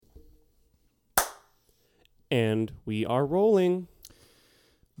And we are rolling.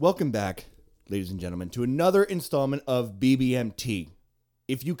 Welcome back, ladies and gentlemen, to another installment of BBMT.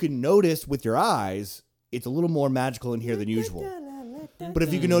 If you can notice with your eyes, it's a little more magical in here than usual. But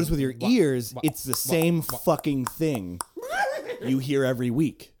if you can notice with your ears, it's the same fucking thing you hear every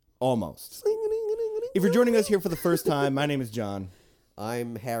week, almost. If you're joining us here for the first time, my name is John.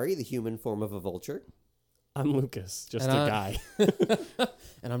 I'm Harry, the human form of a vulture. I'm Lucas, just And a guy.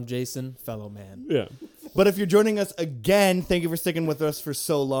 And I'm Jason, fellow man. Yeah. But if you're joining us again, thank you for sticking with us for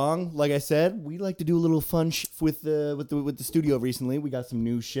so long. Like I said, we like to do a little fun with the studio recently. We got some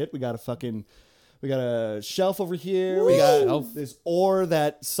new shit. We got a shelf over here. We got this ore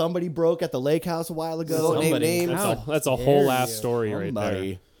that somebody broke at the lake house a while ago. Don't name names. That's a whole ass story right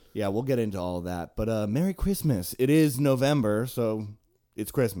Somebody. there. Yeah, we'll get into all that. But Merry Christmas. It is November, so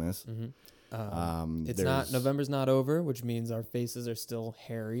it's Christmas. Mm-hmm. November's not over, which means our faces are still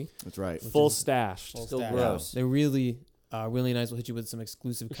hairy. That's right. Full stashed. Still gross. They're really nice. We'll hit you with some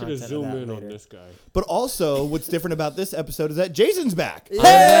exclusive Should have content. zoomed in later. on this guy. But also, what's different about this episode is that Jason's back.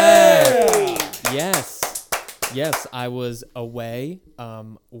 Hey! Yes, I was away,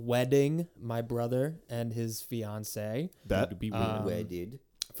 wedding my brother and his fiance. Bet. I did.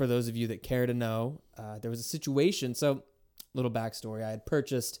 For those of you that care to know, there was a situation. So, little backstory: I had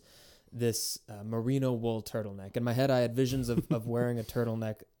purchased this merino wool turtleneck. In my head, I had visions of wearing a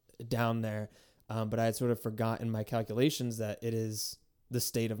turtleneck down there, but I had sort of forgotten my calculations that it is the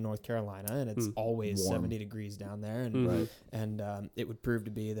state of North Carolina, and it's always warm. 70 degrees down there, and it would prove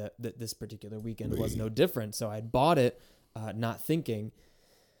to be that this particular weekend was no different. So I bought it, not thinking,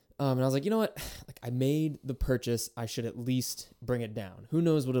 and I was like, you know what? Like, I made the purchase. I should at least bring it down. Who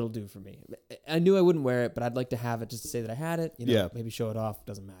knows what it'll do for me? I knew I wouldn't wear it, but I'd like to have it just to say that I had it. Maybe show it off.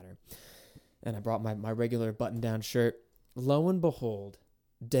 Doesn't matter. And I brought my regular button-down shirt. Lo and behold,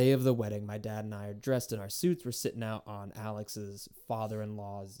 day of the wedding, my dad and I are dressed in our suits. We're sitting out on Alex's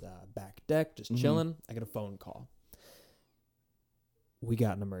father-in-law's back deck, just chilling. I get a phone call. We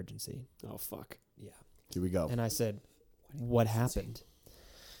got an emergency. Oh, fuck. Yeah. Here we go. And I said, what happened?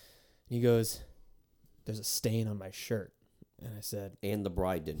 He goes, there's a stain on my shirt. And I said, And the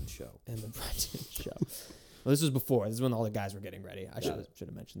bride didn't show. and the bride didn't show. Well, this was before. This is when all the guys were getting ready. I should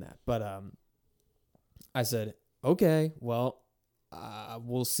have mentioned that. But I said, okay, well,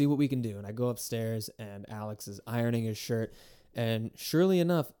 we'll see what we can do. And I go upstairs, and Alex is ironing his shirt. And surely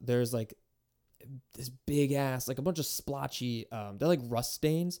enough, there's like this big ass, like a bunch of splotchy, they're like rust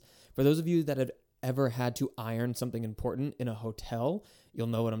stains. For those of you that have ever had to iron something important in a hotel, you'll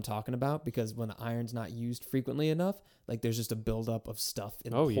know what I'm talking about, because when the iron's not used frequently enough, like there's just a buildup of stuff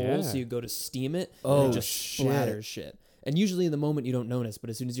in the hole. yeah. So you go to steam it, and it just splatters shit. And usually in the moment you don't notice, but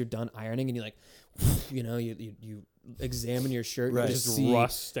as soon as you're done ironing and you like, you examine your shirt, Right. you just Just see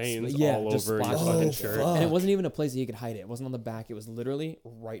rust stains yeah, all just over your splotches. fucking Oh, shirt. fuck. And it wasn't even a place that you could hide it. It wasn't on the back. It was literally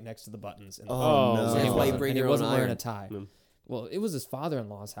right next to the buttons. And Oh, no. and So he why you wasn't, bring and he your wasn't own wearing iron? a tie. No. Well, it was his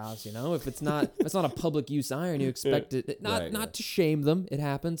father-in-law's house, If it's not a public use iron, you expect it not to shame them. It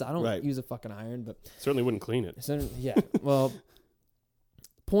happens. I don't use a fucking iron, but Certainly wouldn't clean it. so, yeah. Well,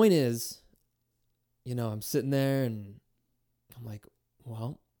 point is, I'm sitting there and I'm like,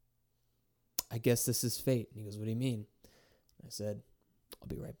 well, I guess this is fate. And he goes, what do you mean? I said, I'll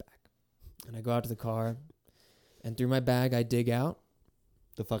be right back. And I go out to the car, and through my bag, I dig out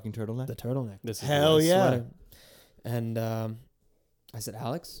The fucking turtleneck? the turtleneck. This is Hell nice. yeah. Sweater. And I said,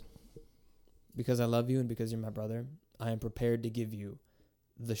 Alex, because I love you and because you're my brother, I am prepared to give you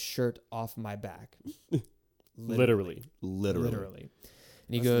the shirt off my back. Literally. Literally.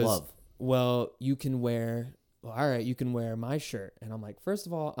 And he That's goes, love. well, you can wear my shirt. And I'm like, first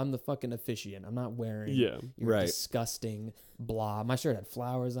of all, I'm the fucking officiant. I'm not wearing Yeah. your Right. disgusting blah. My shirt had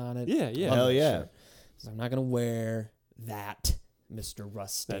flowers on it. Yeah, yeah. Love Hell that yeah. shirt. So I'm not going to wear that, Mr.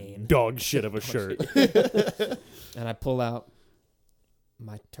 Rust Stain. That dog shit of a shirt. And I pull out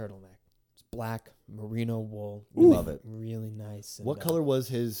my turtleneck. It's black merino wool. Love it. Really nice. And, What color was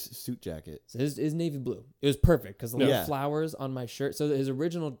his suit jacket? So his navy blue. It was perfect because the little Yeah. flowers on my shirt. So his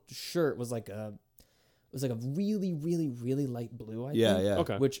original shirt was like a really, really, really light blue. I Yeah, think, yeah.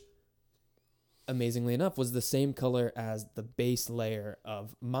 Okay. which, amazingly enough, was the same color as the base layer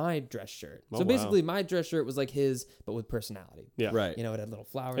of my dress shirt. Oh, So wow. basically, my dress shirt was like his, but with personality. Yeah. Right. It had little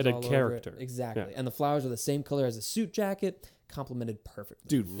flowers. It had all character. Over it. Exactly. Yeah. And the flowers were the same color as the suit jacket, complemented perfectly.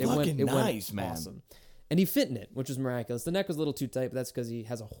 Dude, It fucking went nice, man. Awesome. And he fit in it, which was miraculous. The neck was a little too tight, but that's because he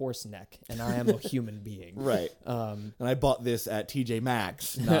has a horse neck, and I am a human being. Right. And I bought this at TJ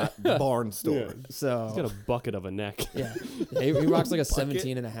Maxx, not the barn store. Yeah. So He's got a bucket of a neck. yeah, he rocks like a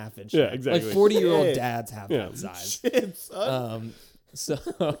 17 and a half inch. Yeah, neck. exactly. Like 40-year-old Shit. dads have Yeah. that size. Shit, son. So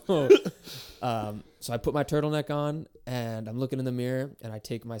So I put my turtleneck on, and I'm looking in the mirror, and I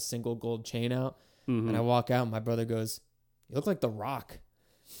take my single gold chain out, and I walk out, and my brother goes, "You look like The Rock."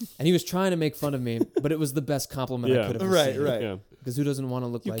 And he was trying to make fun of me, but it was the best compliment I could have received. Right. Yeah. Because who doesn't want to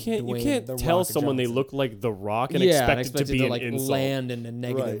look You like can't, Dwayne you can't The tell Rock someone they Johnson? look like The Rock and Yeah, expect it to be to an like insult. land in a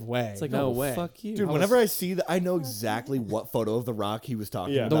negative Right. way. It's like, no oh, way. fuck you. Dude, whenever I see that, I know exactly what photo of The Rock he was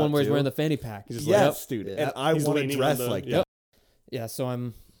talking Yeah. about. The one where he's too. wearing the fanny pack. He's just Yes, like, dude. Yeah. And I He's want to leaning dress on the- like yeah. that. yeah, so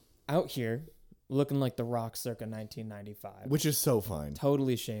I'm out here looking like The Rock circa 1995. Which is so fine.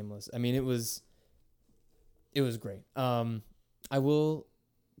 Totally shameless. I mean, it was great. I will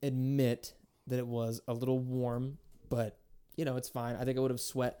admit that it was a little warm, but you know, it's fine. I think I would have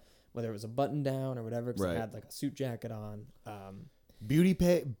sweat whether it was a button down or whatever, because Right. I had like a suit jacket on.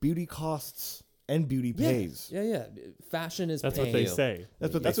 Beauty costs and beauty pays. Yeah. Fashion is That's pain. what they say.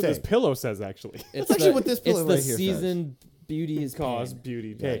 That's what That's they what say. this pillow says, actually. It's actually what this pillow it's the right here says. season beauty is Cause pain.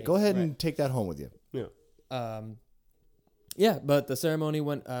 beauty Yeah, pay. go ahead Right. and take that home with you. Yeah. Yeah, but the ceremony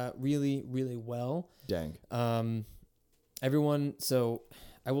went really, really well. Dang. Everyone, so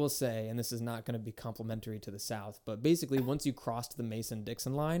I will say, and this is not going to be complimentary to the South, but basically once you crossed the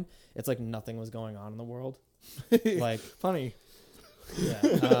Mason-Dixon line, it's like nothing was going on in the world. Like, Funny.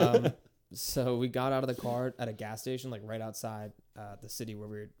 yeah. So we got out of the car at a gas station, like right outside the city where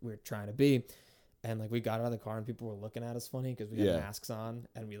we were trying to be. And like we got out of the car and people were looking at us funny because we had Yeah. masks on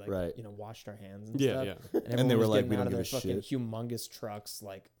and we like, Right. you know, washed our hands and Yeah, stuff. yeah. And, they everyone were was like, getting "We out don't of give their a fucking humongous trucks,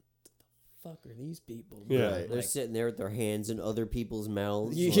 like, fuck are these people? Yeah. Right. They're Like, sitting there with their hands in other people's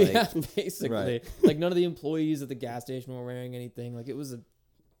mouths. yeah, Like, basically. Right. Like none of the employees at the gas station were wearing anything. Like it was a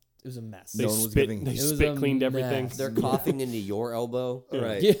mess. They No one was spit, giving- they It was spit a cleaned everything. mess. they're coughing into your elbow. Yeah.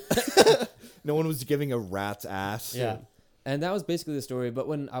 Right. Yeah. No one was giving a rat's ass. Yeah. And that was basically the story. But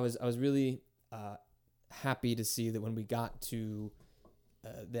when I was really happy to see that when we got to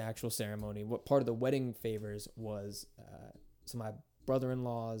the actual ceremony, what part of the wedding favors was so my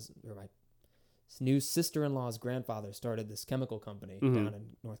brother-in-law's or my new sister-in-law's grandfather started this chemical company down in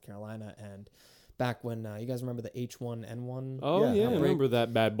North Carolina. And back when you guys remember the H1N1? Oh, Yeah, yeah. I outbreak? remember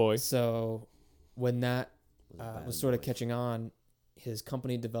that bad boy. So when that bad was sort of boy. catching on, his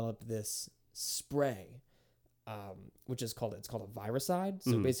company developed this spray, which is called a viricide.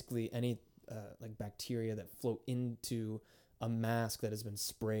 So basically, any like bacteria that float into a mask that has been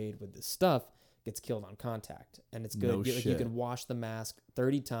sprayed with this stuff gets killed on contact, and it's good. No Like you shit. can wash the mask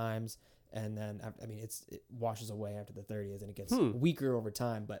 30 times, and then I mean it washes away after the 30th, and it gets weaker over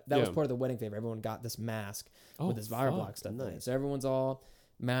time. But that was Yeah. part of the wedding favor. Everyone got this mask with this Viroblock fuck. stuff in it. Nice. So everyone's all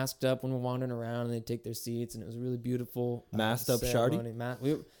masked up when we're wandering around, and they take their seats, and it was really beautiful. Masked up ceremony.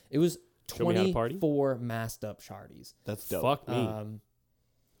 It was Show me how to party? 24 masked up shardies. That's dope. Fuck me.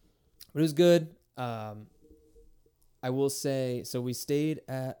 But it was good. I will say, so we stayed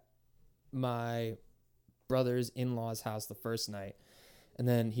at my brother's in-laws house the first night, and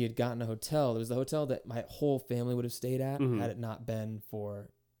then he had gotten a hotel. It was the hotel that my whole family would have stayed at had it not been for,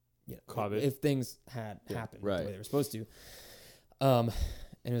 you know, COVID. if things had happened right. the way they were supposed to.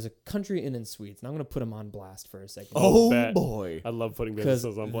 And it was a country inn and suites, and I'm gonna put him on blast for a second. Oh, Bet. boy. I love putting 'Cause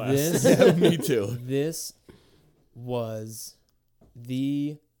businesses on blast. this Yeah, me too. this was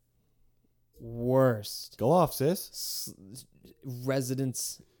the worst Go off, sis.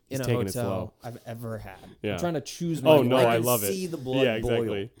 residence in He's a taking it hotel slow. I've ever had. Yeah. I'm trying to choose my Oh, no, word. I can love it. see the blood Yeah, exactly.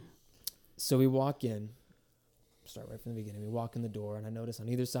 boil. So we walk in, start right from the beginning. We walk in the door, and I notice on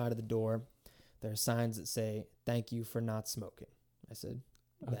either side of the door there are signs that say, "Thank you for not smoking." I said,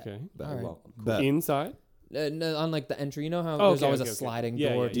 "Bet." Okay. All right. Welcome. Bet. Inside? No, on like the entry, you know how Oh, there's okay, always okay, a okay. sliding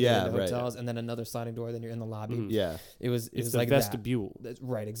Yeah, door yeah, to yeah. get into Yeah, right. hotels, and then another sliding door, then you're in the lobby. Mhm. Yeah. It was It's the like that. vestibule. That's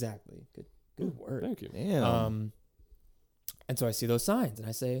right, exactly. Good word. Thank you. Damn. And so I see those signs and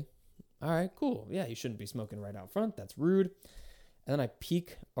I say, all right, cool. Yeah, you shouldn't be smoking right out front. That's rude. And then I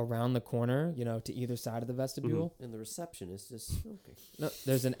peek around the corner, you know, to either side of the vestibule. And the receptionist is smoking. No,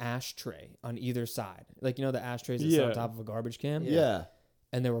 there's an ashtray on either side. Like, you know, the ashtrays that sit on Yeah. top of a garbage can? Yeah.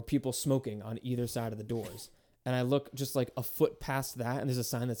 And there were people smoking on either side of the doors. And I look just like a foot past that, and there's a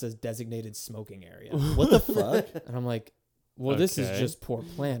sign that says designated smoking area. What the fuck? And I'm like, well, this is Okay. just poor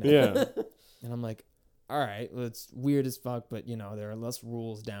planning. Yeah. And I'm like, all right, well, it's weird as fuck, but you know, there are less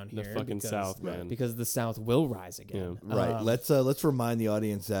rules down The here. fucking because, South, man. Because the South will rise again. Right. Um, Let's remind the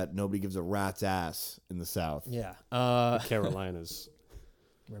audience that nobody gives a rat's ass in the South. Yeah. Carolinas.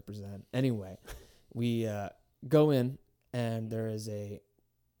 Represent. Anyway, we go in, and there is a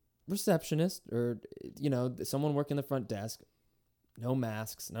receptionist or, you know, someone working the front desk. No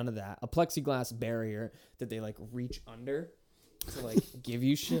masks, none of that. A plexiglass barrier that they like reach under to like give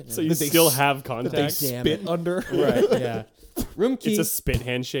you shit. So you That they still s- have That they contact? Damn spit it. under. right? Yeah. Room key. It's a spit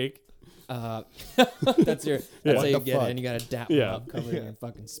handshake. That's how What you the get fuck? in. You got to dap Yeah. up, covered in your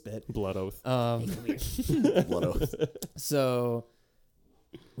fucking spit. Blood oath. Blood oath. So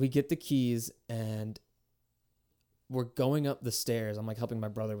we get the keys and we're going up the stairs. I'm like helping my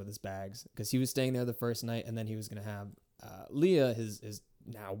brother with his bags because he was staying there the first night, and then he was gonna have Leah, his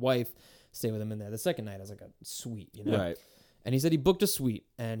now wife, stay with him in there the second night as like a suite, you know. Right. And he said he booked a suite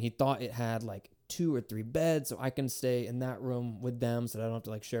and he thought it had like 2 or 3 beds, so I can stay in that room with them, so that I don't have to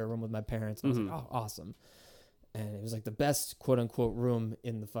like share a room with my parents. And I was like, oh, awesome. And it was like the best quote unquote room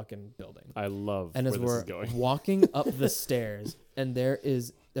in the fucking building. I love And where as this is we're going. walking up the stairs, and there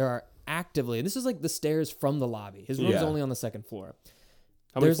are actively, and this is like the stairs from the lobby. His room's Yeah. only on the 2nd floor.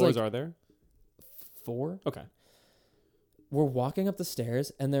 How many there's, floors like, are there? 4. Okay. We're walking up the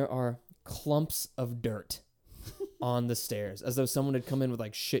stairs, and there are clumps of dirt on the stairs, as though someone had come in with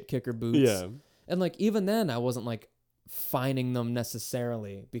like shit kicker boots. Yeah. And like even then, I wasn't like finding them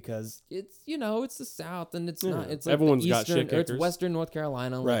necessarily because it's it's the South and it's not. It's like Everyone's the got Eastern, shit or it's kickers. Western North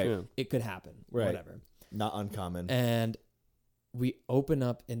Carolina. Like, Right. Yeah. it could happen. Right. Whatever. Not uncommon. And we open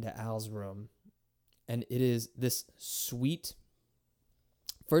up into Al's room, and it is this sweet.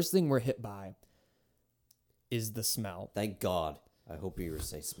 First thing we're hit by is the smell. Thank God. I hope you were to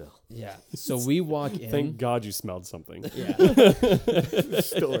say smell. Yeah. So we walk in. Thank God you smelled something. Yeah. The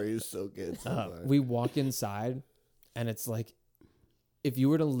story is so good. So far. We walk inside, and it's like if you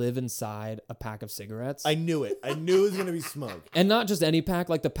were to live inside a pack of cigarettes. I knew it. I knew it was gonna be smoke. And not just any pack,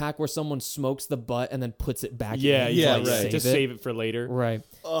 like the pack where someone smokes the butt and then puts it back Yeah, in. yeah, to, like, right. Just save it for later. Right.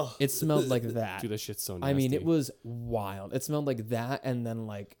 Oh, It smelled like that. Dude, that shit's so nasty. I mean, it was wild. It smelled like that, and then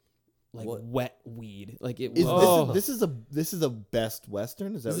like What? wet weed. Like it is, was. this is a Best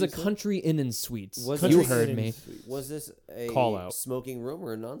Western. Is that This is what a you said? Country Inn and Suites. Was You it- heard me. Was this a Call out. smoking room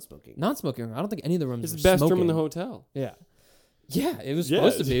or a non-smoking? Non-smoking room. I don't think any of the rooms It's were the best smoking. room in the hotel. Yeah. Yeah, it was Yeah.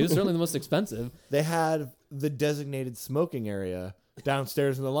 supposed to be. It was certainly the most expensive. They had the designated smoking area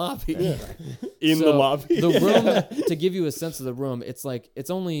downstairs in the lobby. In the So, lobby. The room, to give you a sense of the room, it's like it's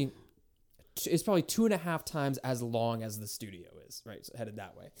probably 2.5 times as long as the studio is. Right, so headed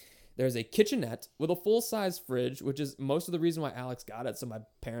that way. There's a kitchenette with a full-size fridge, which is most of the reason why Alex got it, so my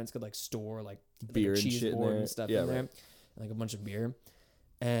parents could like store like Beer a and cheese shit in board there. and stuff Yeah, in there, right. like a bunch of beer.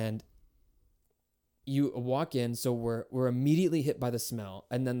 And you walk in, so we're immediately hit by the smell,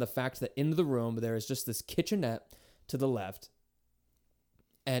 and then the fact that in the room there is just this kitchenette to the left,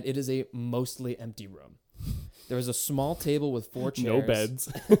 and it is a mostly empty room. There is a small table with 4 chairs, No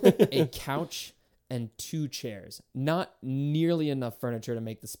beds. a couch, and 2 chairs. Not nearly enough furniture to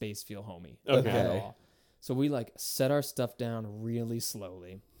make the space feel homey Okay. at all. So we like set our stuff down really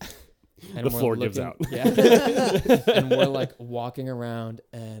slowly. And The we're floor gives looking- out. Yeah. And we're like walking around,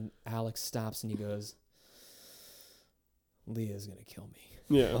 and Alex stops and he goes, "Leah's gonna kill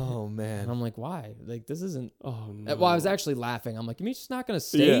me." Yeah. Oh And man. I'm like, "Why? Like this isn't." Oh no. Well, I was actually laughing. I'm like, "You mean she's not gonna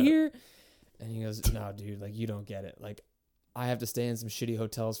stay Yeah. here?" And he goes, "No, dude. Like you don't get it. Like I have to stay in some shitty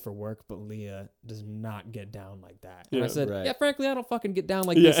hotels for work, but Leah does not get down like that." And I Yeah, said, right. "Yeah, frankly, I don't fucking get down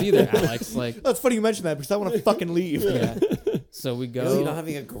like Yeah. this either, Alex." Like, That's funny you mentioned that because I want to fucking leave. yeah. So we You know, you're go, not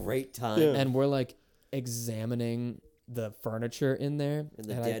having a great time. Yeah. and we're like examining the furniture in there. And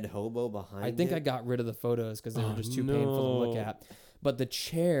the and dead hobo behind I think it. I got rid of the photos because they were Oh, just too painful to look no. at. But the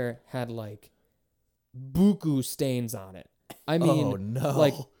chair had like buku stains on it. I mean, oh no.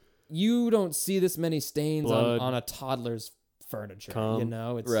 like you don't see this many stains Blood. on a toddler's furniture. Cum. You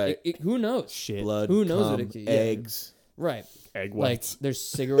know, it's Right. who knows? Shit. blood, who knows what cum, it could- yeah. eggs. Right. Egg Like whites. there's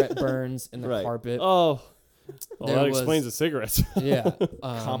cigarette burns in the Right. carpet. Oh. Well, There that was- explains the cigarettes. Yeah.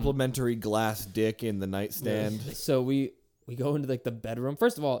 Complimentary glass dick in the nightstand. So we go into like the bedroom.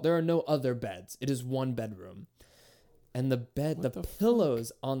 First of all, there are no other beds. It is one bedroom. And the bed, the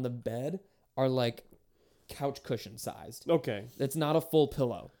pillows on the bed are like couch cushion sized. Okay. It's not a full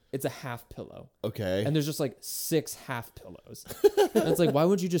pillow. It's a half pillow. Okay. And there's just like 6 half pillows. And it's like, why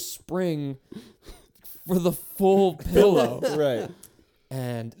would you just spring for the full pillow? right.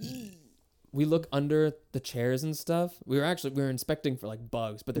 And we look under the chairs and stuff. We were inspecting for like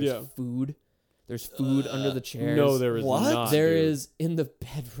bugs, but there's Yeah. food. There's food under the chairs. No, there is What? not. There dude. is in the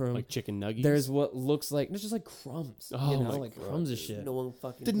bedroom. like chicken nuggets. There's what looks like it's just like crumbs. Oh you know, my like crumbs of shit. No one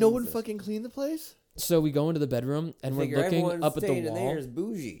fucking. Did no cleans one this. fucking clean the place? So we go into the bedroom and we're Figure looking everyone up at the staying in wall there is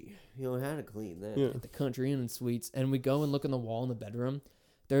bougie. You know how to clean that. Yeah. at the Country Inn and Suites, and we go and look in the wall in the bedroom.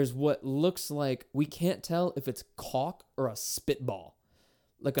 There's what looks like we can't tell if it's caulk or a spitball.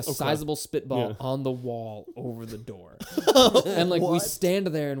 Like a sizable spitball Yeah. on the wall over the door. And like we What? stand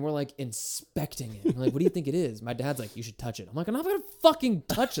there and we're like inspecting it. We're like, what do you think it is? My dad's like, you should touch it. I'm like, I'm not gonna fucking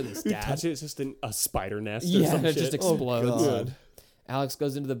touch this, You Dad. touch it, it's just a spider nest or Yeah, some it shit. just explodes. God. Alex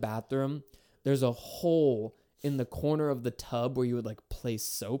goes into the bathroom. There's a hole in the corner of the tub where you would like place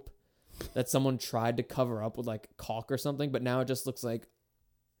soap that someone tried to cover up with like caulk or something, but now it just looks like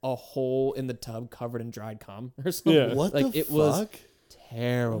a hole in the tub covered in dried cum or something. Yeah. What Like the it fuck? was Oh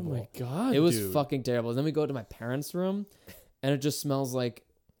terrible. my god, It was dude. fucking terrible. And then we go to my parents' room, and it just smells like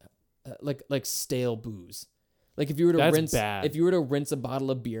stale booze. Like if you were to That's bad. rinse a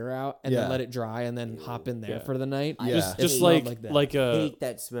bottle of beer out and Yeah. then let it dry and then hop in there Yeah. for the night. I Yeah. Just It like smelled that. like a hate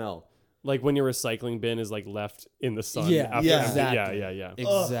that smell. like when your recycling bin is like left in the sun. Yeah, after yeah. exactly. yeah.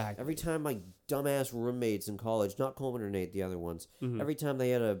 Exactly. Every time my dumbass roommates in college, not Coleman or Nate, the other ones, Mhm. every time they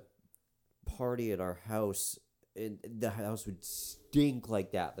had a party at our house, the house would stink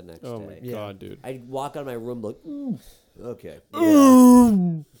like that the next Oh my day. Yeah. god, dude. I'd walk out of my room like, okay.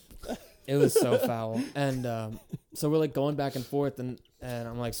 It was so foul. And so we're like going back and forth, and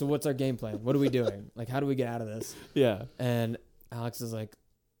I'm like, so what's our game plan? What are we doing? Like, how do we get out of this? Yeah. And Alex is like,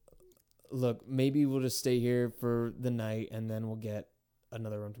 look, maybe we'll just stay here for the night and then we'll get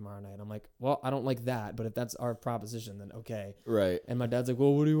another room tomorrow night. I'm like, well, I don't like that, but if that's our proposition, then okay. Right. And my dad's like,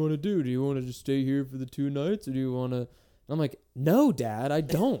 well, what do you want to do? Do you want to just stay here for the 2 nights, or do you want to? I'm like, no, Dad, I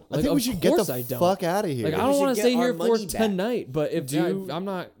don't. I Like, think we of should get course the I don't. fuck out of here. Like, I We don't should want to get stay our here for money back. tonight. But if Do- I'm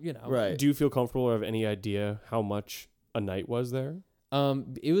not, right. Do you feel comfortable or have any idea how much a night was there?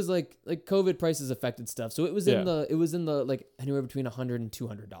 It was like COVID prices affected stuff, so it was Yeah. in the like anywhere between $100 and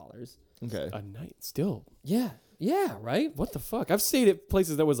 $200. Okay. A night still. Yeah, right. What the fuck? I've stayed at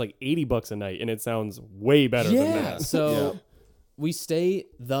places that was like $80 a night, and it sounds way better than Yeah. that. So we stay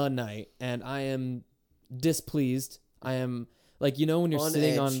the night, and I am displeased. I am like, when you're On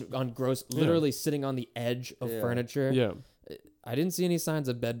sitting edge. on gross, literally sitting on the edge of Yeah. furniture. Yeah, I didn't see any signs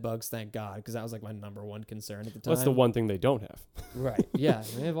of bed bugs, thank God, because that was like my number one concern at the time. that's the one thing they don't have. Right. Yeah.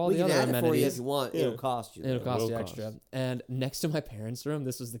 They have all We the can other add it for you if amenities. you want. Yeah. It'll cost you. It'll though. cost will you cost. extra. And next to my parents' room,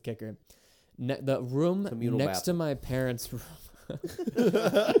 this was the kicker. The room Communal next to bathroom. my parents' room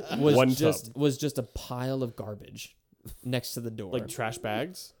One was just a pile of garbage next to the door. Like trash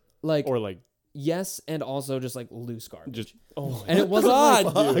bags Like or like yes, and also just like loose garbage. just oh and it wasn't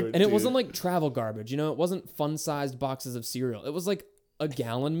like, dude, and it wasn't like travel garbage. It wasn't fun-sized boxes of cereal. It was like a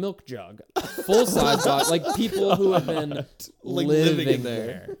gallon milk jug, full-size box. Like people who have been Like living, living in there.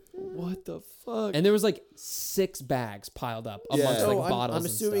 there. what the fuck? And there was like 6 bags piled up amongst Yeah. like So bottles. I'm and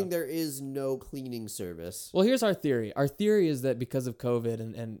assuming stuff. there is no cleaning service. Well, here's our theory. Our theory is that because of COVID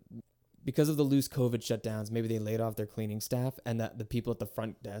and because of the loose COVID shutdowns, maybe they laid off their cleaning staff, and that the people at the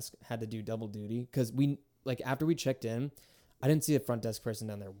front desk had to do double duty. Because after we checked in, I didn't see a front desk person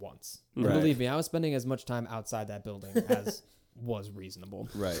down there once. And Right. believe me, I was spending as much time outside that building as was reasonable.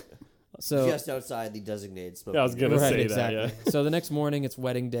 Right. So Just outside the designated smoking Yeah, I was gonna area. say that, yeah. So the next morning, it's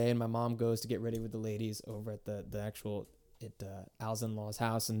wedding day, and my mom goes to get ready with the ladies over at the actual Al's in-law's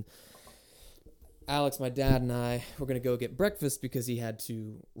house, and Alex, my dad, and I were gonna go get breakfast because he had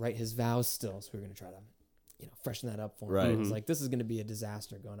to write his vows still, so we were gonna try to, freshen that up for him. Right. It was like, this is gonna be a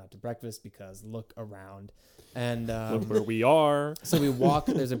disaster going out to breakfast because look around, and Look where we are. so we walk.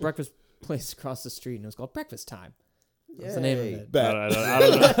 There's a breakfast place across the street, and it was called Breakfast Time. That's the name of Yay. it. Bet. I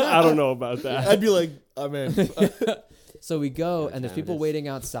don't know. I don't know about that. I'd be like, I'm in. So we go, What and there's time it people is? waiting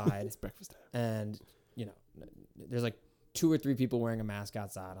outside. It's breakfast time. And there's like 2 or 3 people wearing a mask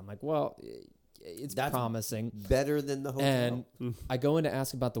outside. I'm like, well, it's That's promising. Better than the hotel. And I go in to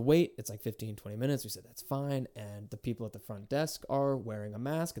ask about the wait. It's like 15-20 minutes. We said that's fine, and the people at the front desk are wearing a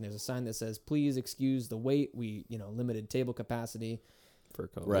mask, and there's a sign that says please excuse the wait, we limited table capacity. For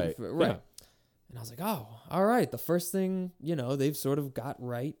COVID. Right. Right. Yeah. And I was like, oh, all right, the first thing they've sort of got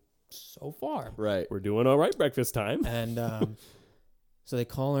right so far. Right. We're doing all right breakfast time. And so they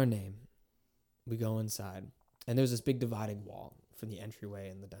call our name. We go inside, and there's this big dividing wall from the entryway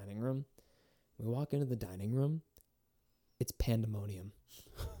in the dining room. We walk into the dining room. It's pandemonium.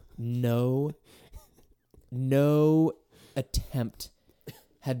 No attempt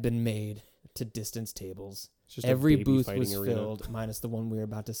had been made to distance tables. It's just a Every baby booth fighting was arena. filled, minus the one we were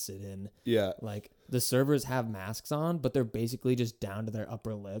about to sit in. Yeah. Like, the servers have masks on, but they're basically just down to their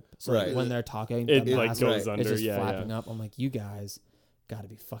upper lip. So like, Right. when they're talking, It the like mask goes right. is under. just Yeah, flapping yeah. up. I'm like, you guys got to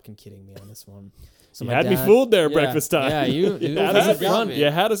be fucking kidding me on this one. So You my had me dad- fooled there, yeah, breakfast time. Yeah, you You it had was us a front. You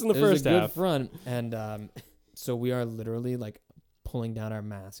had us in the It was first a good half. front, and so we are literally like pulling down our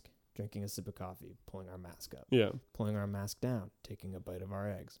mask, drinking a sip of coffee, pulling our mask up, Yeah. pulling our mask down, taking a bite of our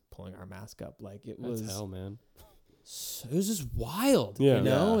eggs, pulling our mask up. Like it That's was, hell, man. it was just wild, Yeah.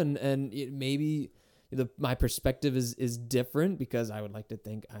 Yeah. Yeah. And it maybe my perspective is different because I would like to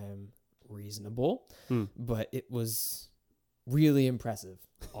think I am reasonable, Hmm. but it was really impressive.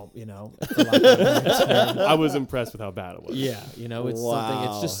 You know, for lack of a better term. I was impressed with how bad it was. Yeah, you know, it's something.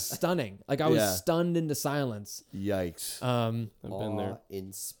 It's just stunning. Like I was Yeah. stunned into silence. Yikes. I've been there.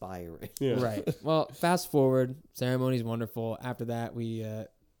 Inspiring. Yeah. Right. Well, fast forward. Ceremony's wonderful. After that, we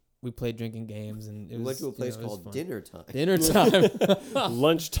played drinking games and it We was went to a place it was called fun. Dinner Time. Dinner time.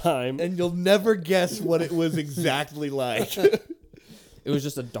 Lunchtime. And you'll never guess what it was exactly like. It was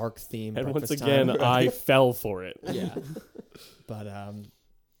just a dark theme. And once breakfast again, time. I fell for it. Yeah. But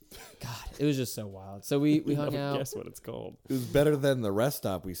God, it was just so wild. So we hung out. Guess what it's called? It was better than the rest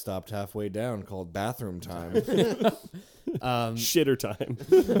stop we stopped halfway down called Bathroom Time. Shitter time.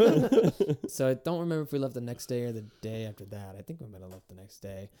 So I don't remember if we left the next day or the day after that. I think we might have left the next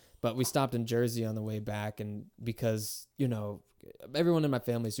day. But we stopped in Jersey on the way back, and because, you know, everyone in my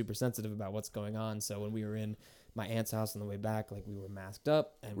family is super sensitive about what's going on. So when we were in my aunt's house on the way back, like we were masked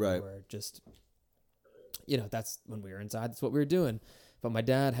up and we Right. were just, you know, that's when we were inside. That's what we were doing. But my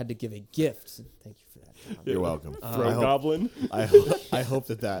dad had to give a gift. Thank you for that, Tom. You're welcome. Throw goblin. I hope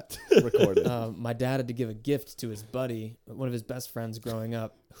that recorded. My dad had to give a gift to his buddy, one of his best friends growing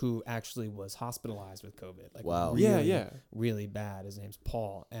up, who actually was hospitalized with COVID. Like, Wow. really, really bad. His name's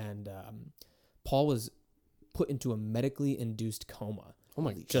Paul, and Paul was put into a medically induced coma. Oh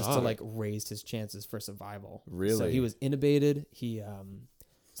my Just god. to like raise his chances for survival. Really? So he was intubated. He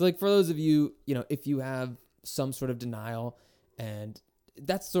so like for those of you, you know, if you have some sort of denial, and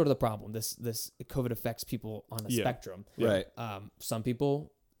that's sort of the problem. This COVID affects people on a Yeah. spectrum. Right. Some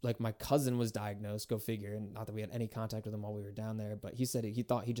people, like my cousin was diagnosed, go figure, and not that we had any contact with him while we were down there, but he said he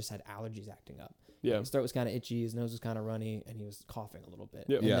thought he just had allergies acting up. Yeah. His throat was kind of itchy, his nose was kind of runny, and he was coughing a little bit.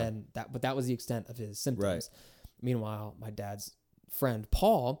 Yep. And Yeah. then that was the extent of his symptoms. Right. Meanwhile, my dad's friend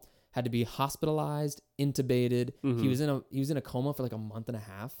Paul had to be hospitalized, intubated. Mm-hmm. He was in a coma for like a month and a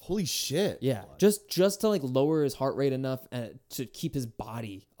half. Holy shit. Yeah, just to like lower his heart rate enough to keep his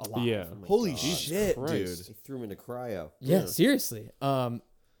body alive. Yeah. Holy God. shit, Christ. They threw him into cryo. Yeah, seriously.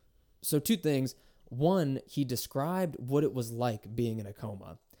 So two things. One, he described what it was like being in a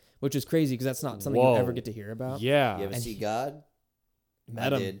coma, which is crazy because that's not something you Whoa. ever get to hear about. Yeah. You ever And see he- God?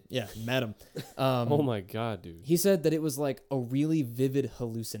 Met I him. did. Yeah, met him. Oh my god, dude. He said that it was like a really vivid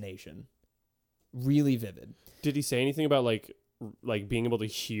hallucination. Really vivid. Did he say anything about like being able to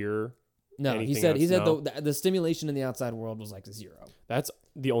hear? No, he Anything said else? No? the stimulation in the outside world was like 0. That's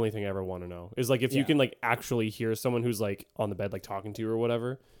the only thing I ever want to know. Is like if you Yeah. can like actually hear someone who's like on the bed like talking to you or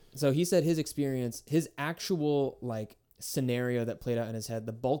whatever. So he said his experience, his actual like scenario that played out in his head,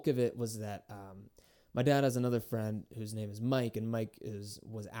 the bulk of it was that my dad has another friend whose name is Mike, and Mike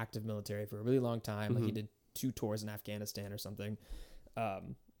was active military for a really long time. Like he did 2 tours in Afghanistan or something.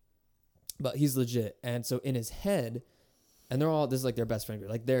 But he's legit. And so in his head, and this is like their best friend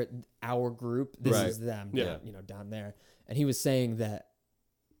group, like they're our group. This Right. is them, Yeah. you know, down there. And he was saying that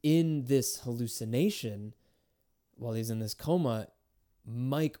in this hallucination, while he's in this coma,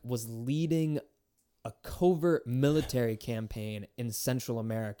 Mike was leading a covert military campaign in Central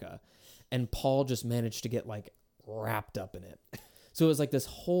America, and Paul just managed to get like wrapped up in it. So it was like this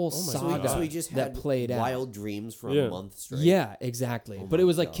whole Oh my saga God. So he just that had played out. wild dreams for Yeah. a month straight. Yeah, exactly. Oh but it my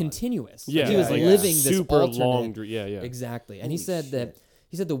was like God. continuous. Yeah. He was Yeah, yeah. living this super alternate. long. Yeah. Exactly. And he Holy said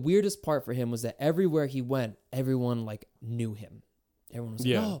shit. the weirdest part for him was that everywhere he went, everyone like knew him. Everyone was like,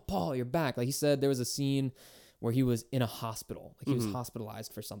 Yeah. "Oh, Paul, you're back." Like he said there was a scene where he was in a hospital. Like he was Mhm.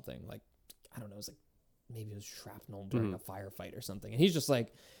 hospitalized for something. Like I don't know, it was like maybe it was shrapnel during a firefight or something. And he's just like,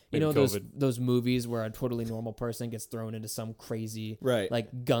 you Maybe know COVID. those movies where a totally normal person gets thrown into some crazy Right.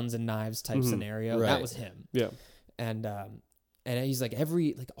 like guns and knives type scenario. That Right. was him. Yeah. And he's like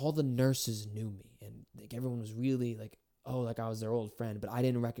all the nurses knew me, and like everyone was really like, oh, like I was their old friend, but I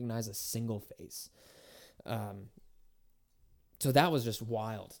didn't recognize a single face. So that was just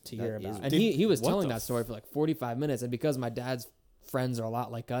wild to hear That is- about. And he was what telling the that story for like 45 minutes, and because my dad's friends are a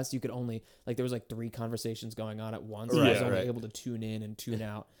lot like us, you could only like there was like 3 conversations going on at once. I Right, was only right. able to tune in and tune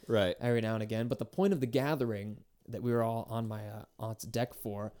out Right. every now and again. But the point of the gathering that we were all on my aunt's deck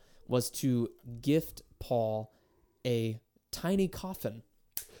for was to gift Paul a tiny coffin,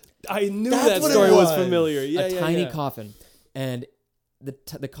 I knew That's that what it story was was. familiar. Yeah. a yeah, tiny yeah. coffin, and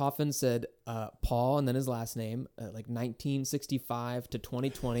the coffin said Paul and then his last name, like 1965 to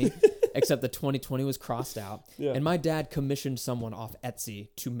 2020, except the 2020 was crossed out. Yeah. And my dad commissioned someone off Etsy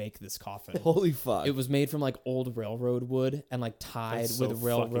to make this coffin. Holy fuck. It was made from like old railroad wood and like tied That's so with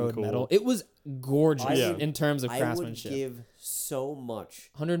railroad fucking cool. metal. It was gorgeous I would- in terms of I would craftsmanship. give so much.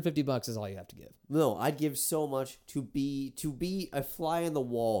 $150 is all you have to give. No, I'd give so much to be a fly in the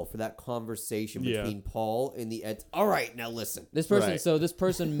wall for that conversation Yeah. between Paul and the Ed. All right, now listen. This person, Right. so this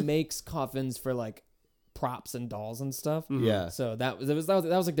person makes coffins for like props and dolls and stuff. Yeah. So that was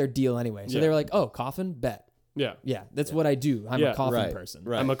like their deal anyway. So Yeah. they were like, oh, coffin, bet. Yeah. Yeah, that's what I do. I'm Yeah, a coffin right, person.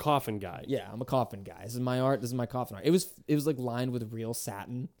 right. I'm a coffin guy. Yeah, I'm a coffin guy. This is my art. This is my coffin art. It was like lined with real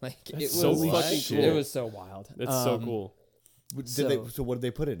satin. Like That's it so was fucking cool. It was so wild. That's so cool. So what did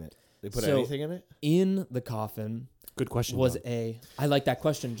they put in it? They put So- anything in it? In the coffin Good question. was John. I like that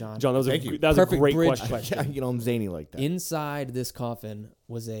question, John. John, that was Thank you. that was a Perfect great bridge question. question. You know, I'm zany like that. Inside this coffin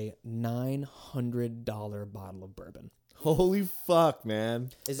was a $900 bottle of bourbon. Holy fuck,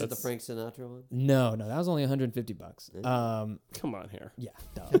 man. Is it the That's- Frank Sinatra one? No, that was only $150. Come on here. Yeah,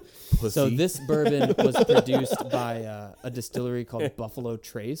 duh. So this bourbon was produced by a distillery called Buffalo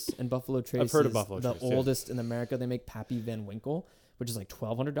Trace, and Buffalo Trace heard is of Buffalo the Trace, yeah. oldest in America. They make Pappy Van Winkle, which is like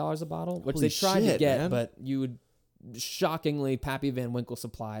 $1,200 a bottle, which Holy they tried to shit, get, man. but you would shockingly Pappy Van Winkle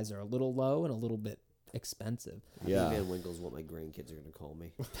supplies are a little low and a little bit expensive. Yeah. Van Winkle's what my grandkids are going to call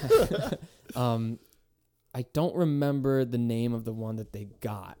me. I don't remember the name of the one that they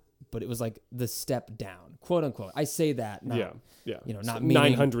got, but it was like the step down, quote unquote. I say that, not, Yeah. you know, So not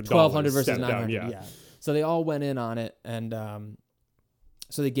meaning $900 $1,200 versus step down, $900. Yeah. So they all went in on it, and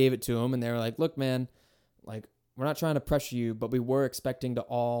so they gave it to him, and they were like, "Look, man, like we're not trying to pressure you, but we were expecting to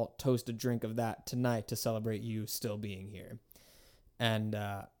all toast a drink of that tonight to celebrate you still being here." And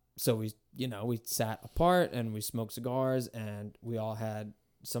so we sat apart and we smoked cigars, and we all had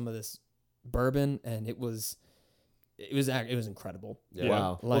some of this bourbon, and it was incredible. Yeah.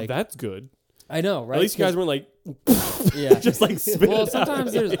 Wow. Well, Like that's good. I know, right? At least you guys weren't like, yeah, just like spit well, it out.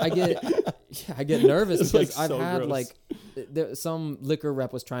 sometimes I get nervous It's, because like, I've so had gross. like some liquor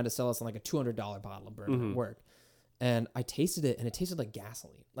rep was trying to sell us on like a $200 bottle of bourbon at work, and I tasted it and it tasted like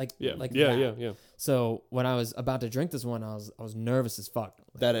gasoline, like Yeah. like yeah, that. yeah, yeah. So when I was about to drink this one, I was nervous as fuck,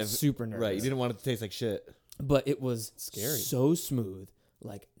 like, That is super nervous, Right. You didn't want it to taste like shit. but it was Scary. so smooth.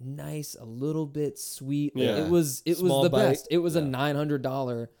 Like nice, a little bit sweet. Yeah. It was Small the bite. best. It was a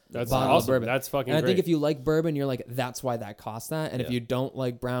 $900 That's bottle of awesome. bourbon. That's fucking And I great. think if you like bourbon, you're like, that's why that costs that. And if Yeah. you don't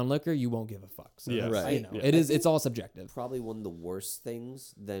like brown liquor, you won't give a fuck. So Yeah. that's- Right. you know, Yeah. it's all subjective. Probably one of the worst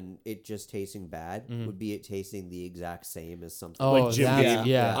things than it just tasting bad would be it tasting the exact same as something. Oh, Like Jim that's,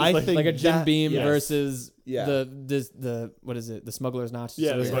 Beam. yeah. I like, think like a Jim that- Beam yes. versus Yeah. the what is it? The Smuggler's Notch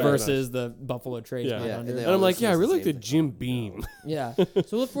Yeah, the Smuggler's versus the Buffalo Trace. Yeah. 900. Yeah, and and they I'm all like, listen yeah, I to the really like same the thing. Jim Beam. Yeah.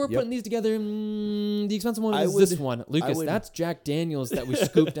 So if we're Yep. putting these together, the expensive one I is would- this one. Lucas, would- that's Jack Daniels that we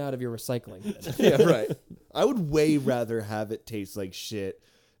scooped out of your recycling bin. Yeah, right. I would way rather have it taste like shit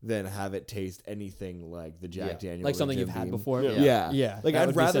than have it taste anything like the Jack Daniels. Like or something Jim you've had Beam. before. Yeah. Yeah. Like Like that I'd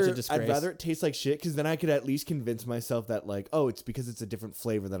would be such a rather disgrace. it taste like shit because then I could at least convince myself that like, oh, it's because it's a different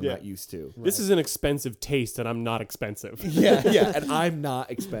flavor that I'm Yeah. not used to. This is an expensive taste, and I'm not expensive. Yeah, yeah. And I'm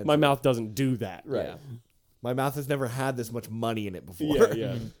not expensive. My mouth doesn't do that. Right. Yeah. My mouth has never had this much money in it before. Yeah,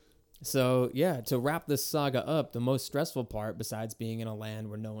 yeah. So yeah, to wrap this saga up, the most stressful part, besides being in a land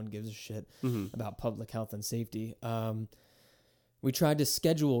where no one gives a shit about public health and safety, we tried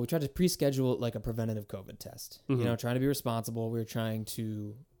to pre-schedule like a preventative COVID test. You know, trying to be responsible. We were trying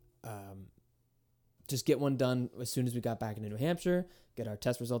to just get one done as soon as we got back into New Hampshire, get our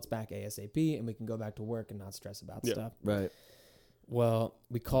test results back ASAP, and we can go back to work and not stress about Yeah. stuff. Right. Well,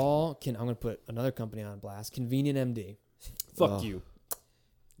 we call. I'm going to put another company on blast. Convenient MD. Fuck Oh. you.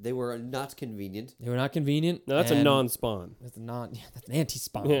 They were not convenient. They were not convenient. No, that's a and- non-spawn. That's that's an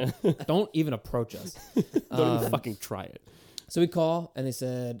anti-spawn. Yeah. Don't even approach us. Don't even fucking try it. So we call and they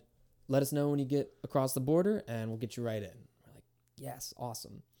said, "Let us know when you get across the border, and we'll get you right in." We're like, "Yes,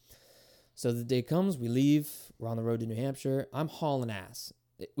 awesome." So the day comes, we leave. We're on the road to New Hampshire. I'm hauling ass.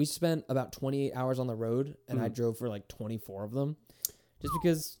 We spent about 28 hours on the road, and I drove for like 24 of them, just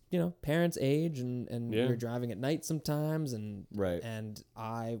because parents age and Yeah. we were driving at night sometimes, and Right. and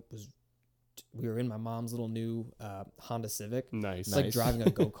we were in my mom's little new Honda Civic. Nice. It's like Nice. driving a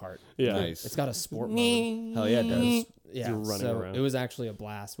go-kart. Yeah. Nice. It's got a sport mode. Hell yeah, it does. Yeah, You're running so around. it was actually a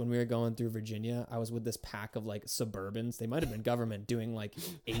blast. When we were going through Virginia, I was with this pack of like Suburbans. They might have been government doing like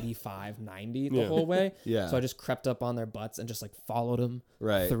 85, 90 the Yeah. whole way. Yeah. So I just crept up on their butts and just like followed them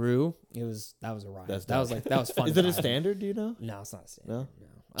Right. through. That was a ride. That's that was dope. that was fun. Is it a time. standard? Do you know? No, it's not a standard.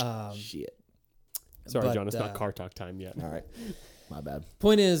 No. Shit. Sorry, but, John. It's not car talk time yet. All right. My bad.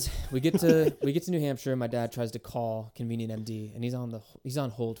 Point is, we get to New Hampshire. My dad tries to call Convenient MD, and he's on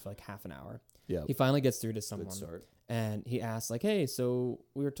hold for like half an hour. Yeah. He finally gets through to someone. Good start. And he asks, like, "Hey, so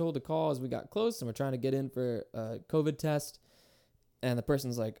we were told to call as we got close and we're trying to get in for a COVID test." And the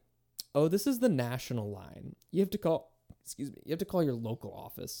person's like, "Oh, this is the national line. You have to call your local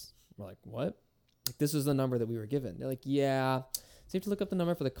office." We're like, "What?" Like, this was the number that we were given. They're like, "Yeah. So you have to look up the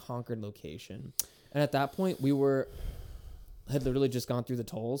number for the Concord location." And at that point, we were had literally just gone through the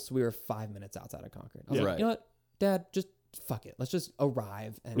tolls. So we were 5 minutes outside of Concord. I was Yeah. like, Right. you know what, Dad, just fuck it. Let's just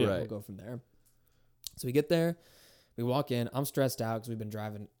arrive and Right. we'll go from there. So we get there, we walk in. I'm stressed out because we've been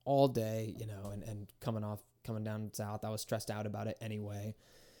driving all day, you know, and coming down south. I was stressed out about it anyway.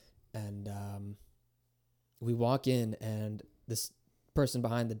 And we walk in, and this person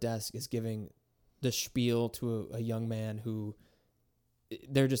behind the desk is giving the spiel to a young man who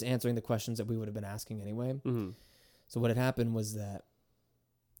they're just answering the questions that we would have been asking anyway. Mm-hmm. So what had happened was that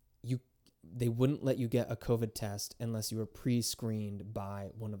they wouldn't let you get a COVID test unless you were pre-screened by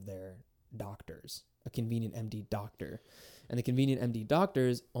one of their doctors, a convenient MD doctor. And the convenient MD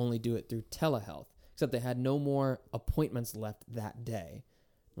doctors only do it through telehealth, except they had no more appointments left that day.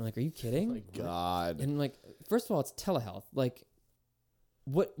 I'm like, are you kidding? My God. And like, first of all, it's telehealth. Like,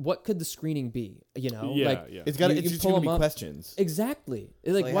 what could the screening be? You know, Yeah, like yeah. It's got. you It's just pull gonna be them up. questions. Exactly.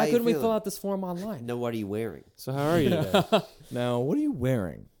 Like, like, why how you couldn't we feeling? fill out this form online? No, what are you wearing? So how are you today? Now, what are you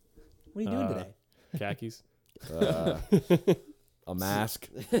wearing? What are you doing Uh, today? Khakis. A mask.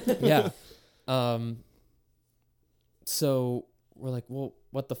 Yeah. So we're like, well,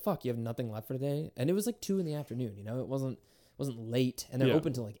 what the fuck? You have nothing left for today? And it was like 2 p.m. You know, it wasn't late, and they're Yeah.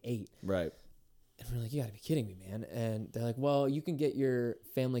 open till like 8. Right. And we're like, you gotta be kidding me, man. And they're like, well, you can get your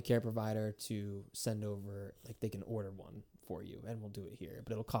family care provider to send over, like, they can order one for you, and we'll do it here,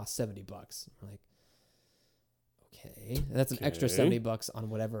 but it'll cost $70. We're like, okay, and that's an extra Okay. $70 on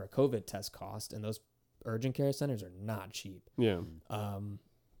whatever a COVID test cost, and those urgent care centers are not cheap. Yeah.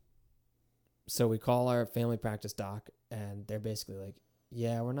 So we call our family practice doc, and they're basically like,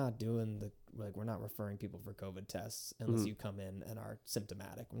 yeah, we're not referring people for COVID tests unless Mhm. you come in and are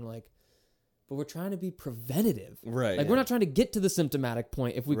symptomatic. And we're like, but we're trying to be preventative. Right. Like, we're not trying to get to the symptomatic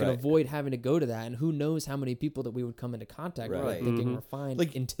point if we can Right. avoid having to go to that. And who knows how many people that we would come into contact with Right. thinking Mhm. we're fine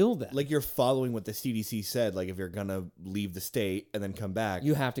Like- until then. Like you're following what the CDC said. Like if you're gonna leave the state and then come back,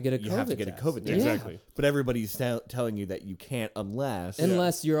 you have to get a COVID you have to get a test. COVID test. Yeah. Exactly. But everybody's telling you that you can't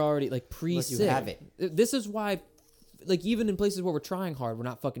Unless you're already like Unless you pre-sick. have it. This is why, like, even in places where we're trying hard, we're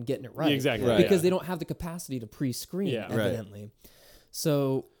not fucking getting it right. Yeah, exactly. Right. Because Yeah. they don't have the capacity to pre-screen, Yeah. Right. evidently.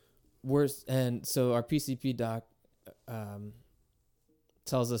 So so our PCP doc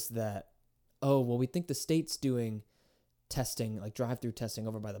tells us that, oh, well, we think the state's doing testing, like drive-through testing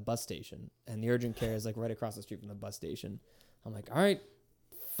over by the bus station, and the urgent care is like right across the street from the bus station. I'm like, all right,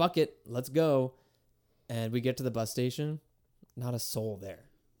 fuck it, let's go. And we get to the bus station, not a soul there.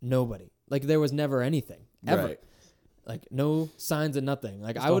 Nobody. Like, there was never anything ever. Right. Like, no signs of nothing.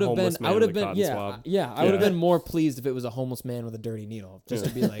 Like, Just I a would have homeless been, man I would have with a been, cotton yeah, swab. I would have Yeah. been more pleased if it was a homeless man with a dirty needle, just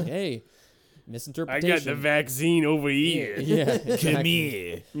to be like, hey, I misinterpretation. got the vaccine over here. Yeah, Come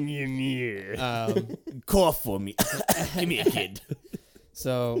exactly. here. Yeah. Cough for me. Give me a kid.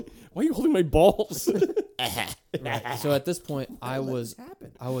 So, Why are you holding my balls? right. So at this point, I was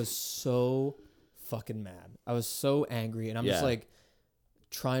so fucking mad. I was so angry, and I'm just Yeah. like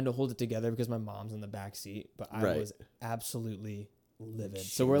trying to hold it together because my mom's in the back seat, but I Right. was absolutely livid.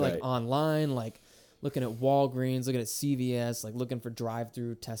 So we're like Right. online, like looking at Walgreens, looking at CVS, like looking for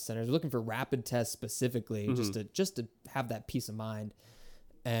drive-through test centers, looking for rapid tests specifically, just to have that peace of mind.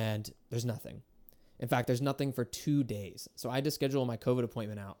 And there's nothing. In fact, there's nothing for 2 days. So I had to schedule my COVID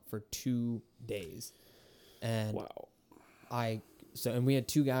appointment out for 2 days. And Wow. and we had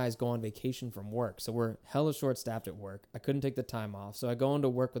 2 guys go on vacation from work. So we're hella short staffed at work. I couldn't take the time off. So I go into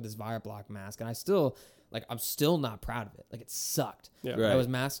work with this ViroBlock mask, and I'm still not proud of it. Like, it sucked. Yeah. Right. I was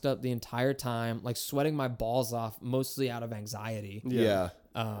masked up the entire time, like sweating my balls off, mostly out of anxiety. Yeah.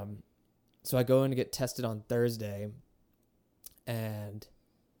 So I go in to get tested on Thursday, and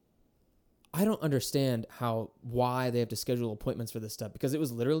I don't understand why they have to schedule appointments for this stuff, because it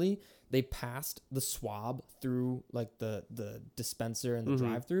was literally, they passed the swab through like the dispenser and the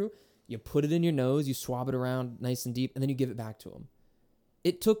drive-through. You put it in your nose, you swab it around nice and deep, and then you give it back to them.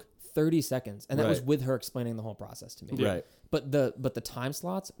 It took 30 seconds, and that was Right. with her explaining the whole process to me. Right. But the time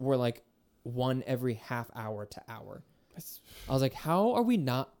slots were like one every half hour to hour. I was like, how are we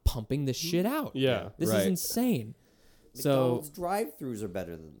not pumping this shit out? Yeah. This is Right. insane. So McDonald's drive-thrus are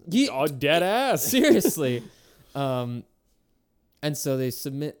better than this. yeah, Oh, dead ass. seriously. And so they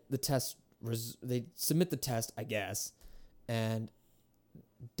submit the test. I guess, and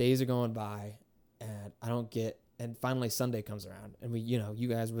days are going by, and I don't get. And finally, Sunday comes around, and you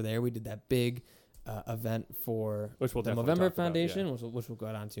guys were there. We did that big event for Which we'll the definitely November talk about, Foundation, yeah. which we'll go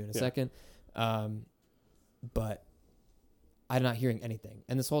on to in a Yeah. second. But I'm not hearing anything.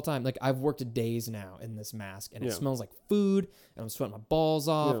 And this whole time, like, I've worked days now in this mask, and it Yeah. smells like food, and I'm sweating my balls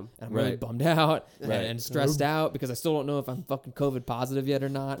off, Yeah. and I'm really Right. bummed out Right. and stressed out because I still don't know if I'm fucking COVID positive yet or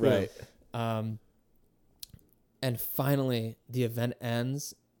not. Right. And finally, the event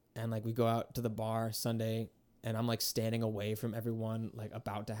ends, and like we go out to the bar Sunday, and I'm like standing away from everyone, like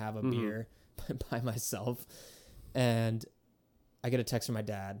about to have a beer by myself, and I get a text from my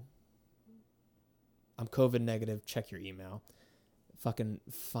dad. I'm COVID negative. Check your email.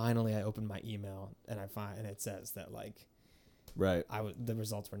 Finally, I opened my email, and and it says that like Right. the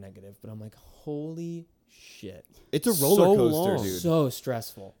results were negative, but I'm like, holy shit, It's a roller coaster, long. dude. so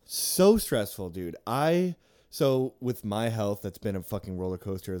stressful. So stressful, dude. So with my health, that's been a fucking roller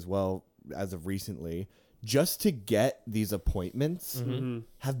coaster as well as of recently. Just to get these appointments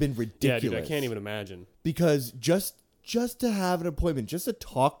have been Yeah, ridiculous. dude, I can't even imagine. Because just to have an appointment, just to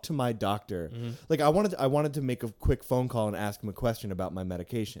talk to my doctor, like I wanted to make a quick phone call and ask him a question about my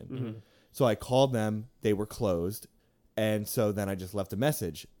medication. So I called them; they were closed, and so then I just left a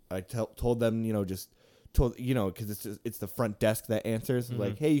message. I told them, because it's the front desk that answers,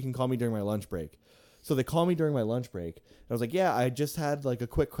 like, hey, you can call me during my lunch break. So they call me during my lunch break. And I was like, yeah, I just had like a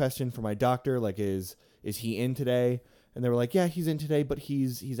quick question for my doctor. Like, is he in today? And they were like, yeah, he's in today, but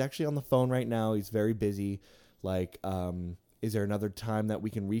he's actually on the phone right now. He's very busy. Like, is there another time that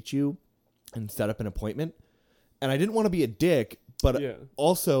we can reach you and set up an appointment? And I didn't want to be a dick, but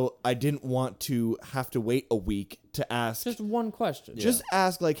also I didn't want to have to wait a week to ask. Just one question. Just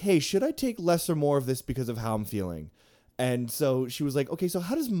ask like, hey, should I take less or more of this because of how I'm feeling? And so she was like, okay, so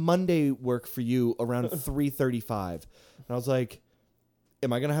how does Monday work for you around 3:35? And I was like,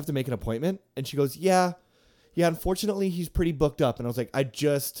 am I going to have to make an appointment? And she goes, yeah, unfortunately, he's pretty booked up. And I was like,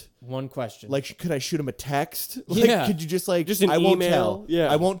 one question. like, could I shoot him a text? Like, Yeah. could you just like, Just an I won't email? tell.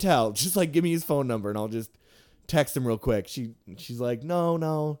 Yeah. I won't tell. Just like, give me his phone number and I'll just text him real quick. She's like,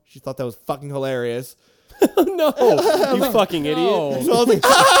 no. She thought that was fucking hilarious. No, you fucking idiot. So I was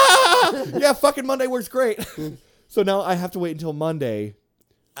like, yeah, fucking Monday works great. So now I have to wait until Monday,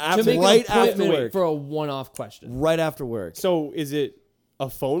 to make right an after appointment work. for a one-off question. Right after work. So is it a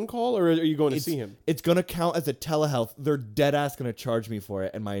phone call or are you going to see him? It's going to count as a telehealth. They're dead ass going to charge me for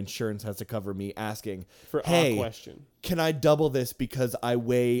it, and my insurance has to cover me asking, For hey, a question. can I double this because I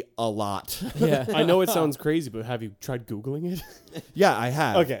weigh a lot? Yeah. I know it sounds crazy, but have you tried Googling it? Yeah, I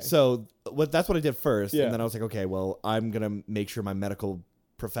have. Okay. So that's what I did first, Yeah. and then I was like, okay, well, I'm going to make sure my medical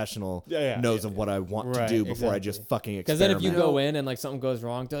professional Yeah, knows of what I want Right, to do before I exactly. just fucking Because experiment. then if you go in and like something goes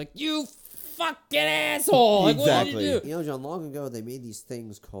wrong, they're like, you fucking asshole. Like, what Exactly. did you do? You know, John, long ago they made these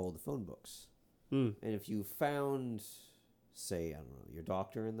things called phone books. And if you found, say, I don't know, your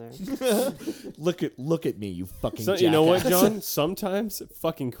doctor in there. look at me, you fucking So, you know what, jackass. John? Sometimes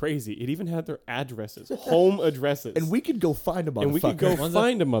fucking crazy. It even had their addresses, home addresses. And we could go find a motherfucker. And we could go When's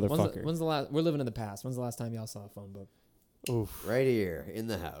find a When's motherfucker. the last? We're living in the past. When's the last time y'all saw a phone book? Oof. Right here in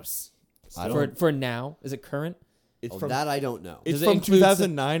the house. For now, is it current? It's Oh, from that I don't know. it's Does it from include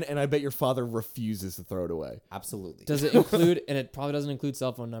 2009, and I bet your father refuses to throw it away. Absolutely. Does it include? And it probably doesn't include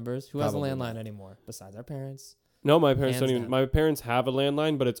cell phone numbers. Who has a Probably landline not. anymore besides our parents? No, my parents Hands don't even. down. My parents have a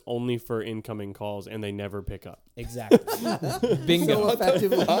landline, but it's only for incoming calls, and they never pick up. Exactly. Bingo. So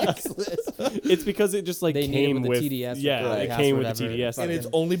effectively useless. It's because it just like They need it came with with the TDS Yeah, or it the came with the password ever. TDS. And it's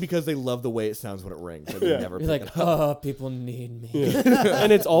only because they love the way it sounds when it rings. So they never You're pick like, it up. oh, people need me.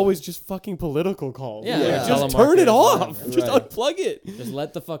 And it's always just fucking political calls. Yeah, Like, yeah. just turn it Telemarketers, off. whatever. Just Right. unplug it. Just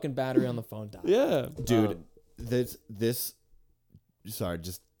let the fucking battery on the phone die. Yeah. Dude, this. Sorry, I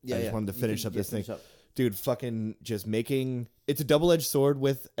just wanted to finish up this thing. Dude, fucking just making it's a double-edged sword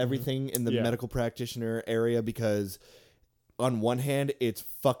with everything in the Yeah. medical practitioner area, because on one hand it's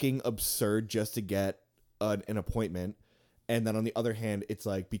fucking absurd just to get an appointment, and then on the other hand it's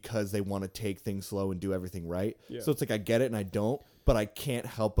like because they want to take things slow and do everything right. Yeah. So it's like I get it and I don't, but I can't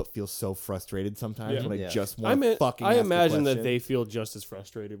help but feel so frustrated sometimes Yeah. when I Yeah. just want to fucking I ask the imagine that question. they feel just as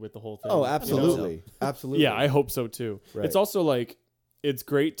frustrated with the whole thing. Oh, you know? absolutely. Absolutely. Yeah, I hope so too. Right. It's also like it's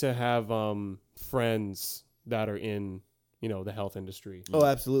great to have friends that are in, the health industry. Oh,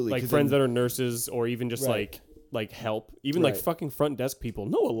 absolutely. Like friends that are nurses or even just Right. like help. Even like Right. fucking front desk people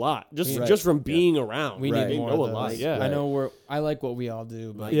know a lot just Right. just from being around. We Right. need They more know of a lot. those. Yeah. I know I like what we all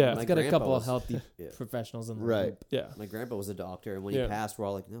do, but Yeah. let's get a couple of was- healthy Yeah. professionals in the Right. group. Yeah. My grandpa was a doctor, and when Yeah. he passed, we're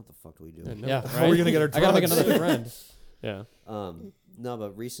all like, "No, what the fuck do we do?" No. Yeah, How are we gonna get our I gotta make drugs? another friend. Yeah. No,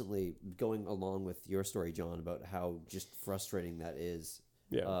 but recently, going along with your story, John, about how just frustrating that is.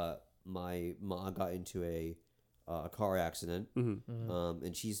 Yeah. My mom got into a car accident, Mm-hmm.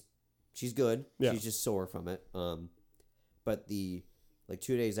 and she's good. Yeah. She's just sore from it. But 2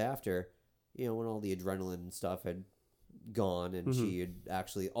 days after, when all the adrenaline and stuff had gone, and Mm-hmm. she had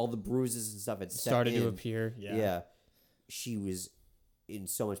actually all the bruises and stuff had set Started to in, appear. Yeah. She was in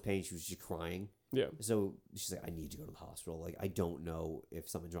so much pain. She was just crying. Yeah. So she's like, I need to go to the hospital. Like, I don't know if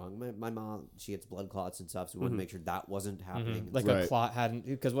something's wrong. My mom, she gets blood clots and stuff, so we want to make sure that wasn't happening. Like Right. a clot hadn't,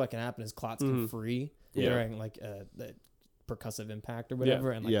 because what can happen is clots can free Yeah. during like the percussive impact or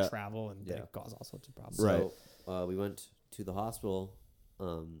whatever, and like Yeah. travel and Yeah. they cause all sorts of problems. So we went to the hospital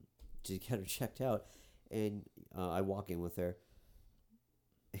to get her checked out, and I walk in with her.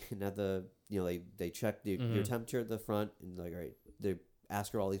 And at the, they check your temperature at the front, and like, all right, they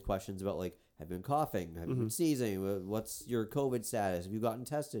ask her all these questions about like, have you been coughing? Have you been sneezing? What's your COVID status? Have you gotten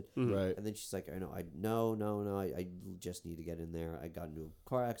tested? Right. And then she's like, no, I just need to get in there. I got into a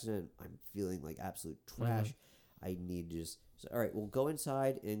car accident. I'm feeling like absolute trash. I need to just, all right, well, go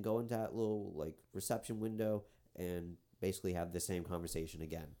inside and go into that little like reception window and basically have the same conversation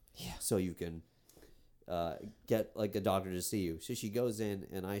again. Yeah. So you can get like a doctor to see you. So she goes in,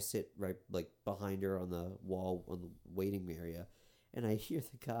 and I sit right like behind her on the wall on the waiting area, and I hear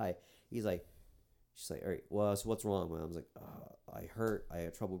the guy. She's like, all right, well, so what's wrong? I was like, I hurt. I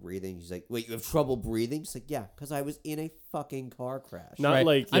have trouble breathing. She's like, wait, you have trouble breathing? She's like, yeah, because I was in a fucking car crash. Not Right.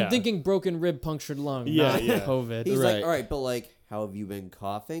 like, yeah. I'm thinking broken rib, punctured lung, Yeah, not yeah. COVID. He's Right. like, all right, but like, how have you been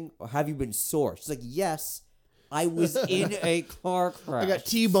coughing? Or have you been sore? She's like, yes, I was in a car crash. I got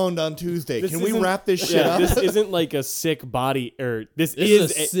T-boned on Tuesday. This Can we isn't- wrap this shit Yeah, up? this isn't like a sick body, or this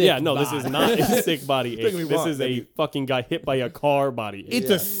is is a sick yeah, no, this body. is not a sick body Don't ache. get me This wrong, is a maybe- fucking guy hit by a car body ache. It's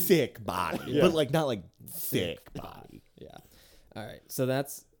a sick body, but like not like sick body. Yeah. All right. So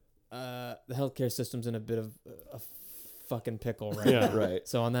that's the healthcare system's in a bit of a fucking pickle right Yeah. now. Right.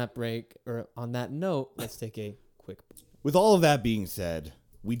 So on that break, or on that note, let's take a quick. With all of that being said,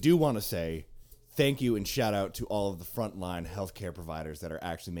 we do want to say thank you and shout out to all of the frontline healthcare providers that are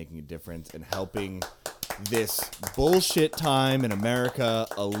actually making a difference and helping this bullshit time in America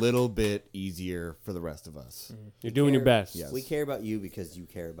a little bit easier for the rest of us. You're doing your best. Yes. We care about you because you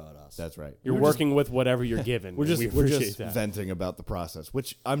care about us. That's right. You're working with whatever you're given. We're and just, we we're appreciate just that. venting about the process,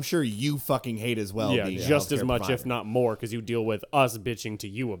 which I'm sure you fucking hate as well. Yeah, being a just as healthcare much, if provider. not more, because you deal with us bitching to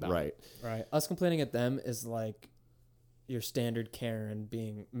you about Right. it. Right. Us complaining at them is like your standard Karen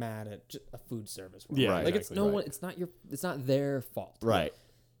being mad at a food service worker. Yeah, Right. Like exactly, it's no right. one. It's not their fault. Right.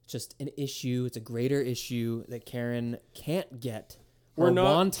 It's just an issue. It's a greater issue that Karen can't get. We're her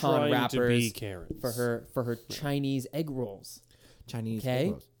not wonton trying to wrappers be Karens. for her Chinese egg rolls. Chinese Okay.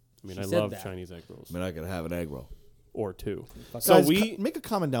 egg rolls. I mean, She I said love that. Chinese egg rolls. I mean, I could have an egg roll. Or two. So Guys, we make a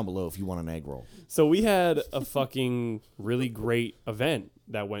comment down below if you want an egg roll. so we had a fucking really great event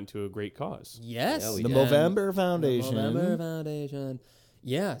that went to a great cause. Yes. Yeah, we The did. Movember Foundation. Movember Foundation.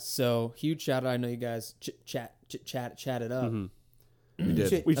 Yeah. So huge shout out. I know you guys chat it up. We did.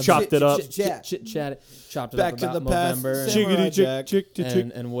 Chit- We chit- chopped it up. chit- chit- Chopped it Back up to about the past. Movember Samurai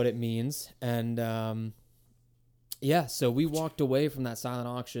Jack. and what it means. And yeah, so we walked away from that silent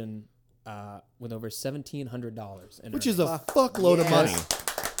auction with over $1,700, Which is a fuckload of money.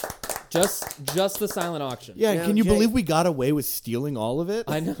 just the silent auction. Yeah, Now, can you Jay- believe we got away with stealing all of it?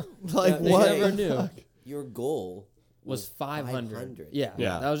 I know. Like, They what? never knew. Your goal Was 500. 500. Yeah,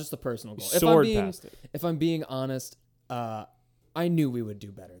 Yeah. that was just the personal goal. Soared past it. If I'm being honest, I knew we would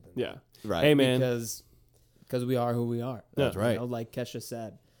do better than that. Yeah. Right. Hey man, because we are who we are. That's right. You know, like Kesha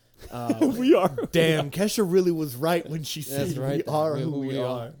said. we are. Damn, Kesha really was right when she That's said right, we are we're who we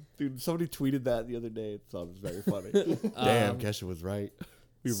are. Dude, somebody tweeted that the other day. It was very funny. Damn, Kesha was right.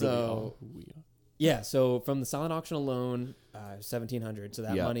 We So- really are who we are. Yeah, so from the silent auction alone, $1,700. So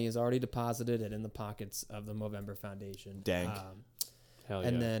that Yeah. money is already deposited and in the pockets of the Movember Foundation. Dank. Hell yeah.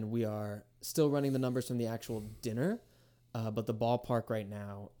 And then we are still running the numbers from the actual dinner, but the ballpark right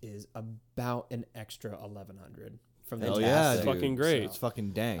now is about an extra $1,100 from the Oh Fantastic. yeah, That's dude. fucking great. It's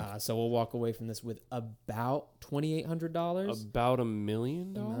fucking dang. So we'll walk away from this with about $2,800. About $1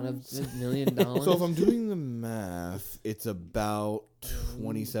 million. Amount of $1 million. So if I'm doing the math, it's about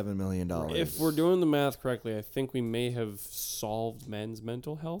 $27 million. If we're doing the math correctly, I think we may have solved men's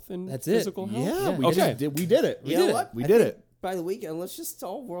mental health and That's it. physical health. yeah, Yeah. we Okay. just did. We did it. You know did it. what? We I did think it. By the weekend, let's just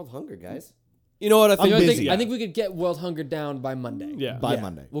solve world hunger, guys. You know what? I think I'm I busy. think we could get world hunger down by Monday. Yeah. By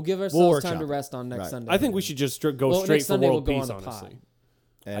Monday. We'll give We'll ourselves time to workshop it. rest on next Right. Sunday. I think we should just go Well, straight next for Sunday world we'll go peace, on the pod.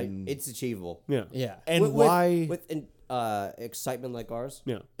 And honestly. It's achievable. Yeah. Yeah. and With- why with an excitement like ours?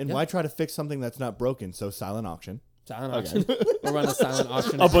 Yeah. and Yeah. why try to fix something that's not broken? So silent auction. Silent auction. We'll run the silent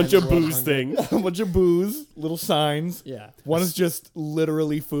auction. A bunch of and world booze hunger. things. A bunch of booze, little signs. Yeah. One is just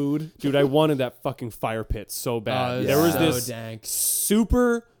literally food. Dude, I wanted that fucking fire pit so bad. Oh, There was so this dank.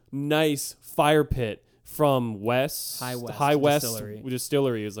 super nice fire pit from High High West West Distillery.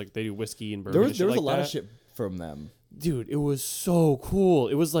 Distillery is like they do whiskey and bourbon. There and was shit a like lot that. of shit from them. Dude, it was so cool.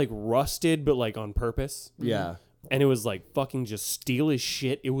 It was like rusted, but like on purpose. Yeah. and it was like fucking just steel as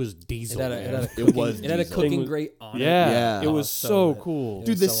shit. It was diesel. It had man. a It cooking, was it had a diesel. cooking Thing was- grate on it. Yeah, Yeah. it was so so good. cool. It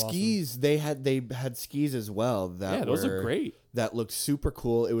Dude, was the so awesome. skis they had skis as well. That Yeah, those are were- great. That looked super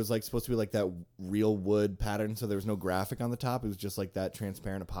cool. It was like supposed to be like that real wood pattern, so there was no graphic on the top. It was just like that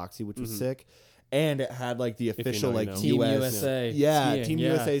transparent epoxy, which was sick. And it had like the you official know, you like know. Team US, USA. yeah, skiing, Team yeah.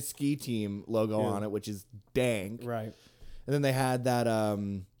 USA ski team logo Yeah. on it, which is dank. Right. And then they had that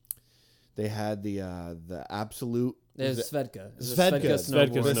they had the absolute There's was it- Svedka. It's a Svedka.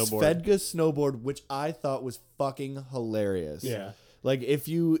 Svedka snowboard. the snowboard. Svedka snowboard, which I thought was fucking hilarious. Yeah. Like if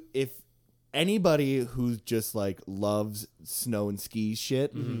anybody who just like loves snow and ski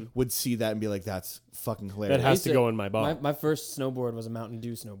shit would see that and be like, that's fucking hilarious. That has used to to- go in my box. My first snowboard was a Mountain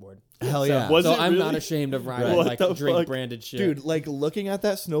Dew snowboard. Hell yeah. Was so it I'm not really? ashamed of riding What like the drink fuck? branded shit. Dude, like looking at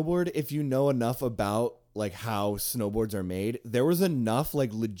that snowboard, if you know enough about like how snowboards are made, there was enough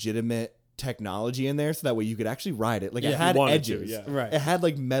like legitimate technology in there so that way you could actually ride it. Like Yeah, it if you had wanted to, edges. yeah. Right. It had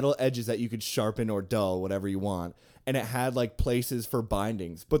like metal edges that you could sharpen or dull, whatever you want. And it had like places for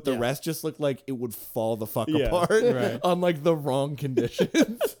bindings, but the Yeah. rest just looked like it would fall the fuck Yeah, apart right. on like the wrong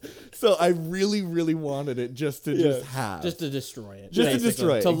conditions. So I really, really wanted it just to just have. just to destroy it. Just to basically.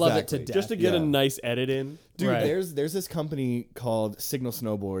 destroy it, To love it exactly. to death. Just to get Yeah. a nice edit in. Dude, Right. there's this company called Signal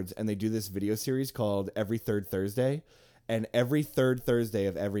Snowboards, and they do this video series called Every Third Thursday. And every third Thursday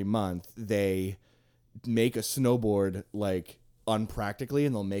of every month, they make a snowboard like unpractically,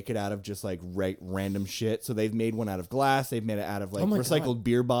 and they'll make it out of just like random shit. So they've made one out of glass. They've made it out of like Oh my recycled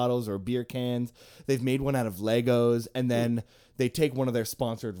beer bottles or beer cans. They've made one out of Legos, and then they take one of their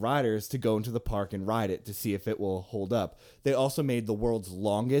sponsored riders to go into the park and ride it to see if it will hold up. They also made the world's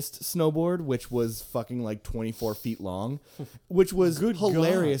longest snowboard, which was fucking like 24 feet long, which was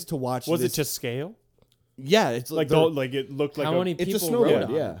hilarious to watch. Was this- it to scale? Yeah, it's Like they're- like it looked like How many it's a people rode snowboard,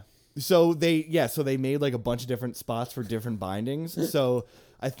 on it? yeah. So they made like a bunch of different spots for different bindings. So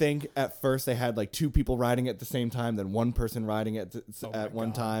I think at first they had like two people riding at the same time, then one person riding at at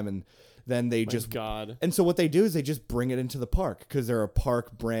one time, and then they just God. And so what they do is they just bring it into the park because they're a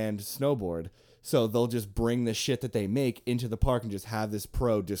park brand snowboard. So they'll just bring the shit that they make into the park and just have this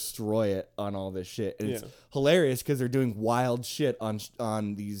pro destroy it on all this shit. And it's Yeah. hilarious because they're doing wild shit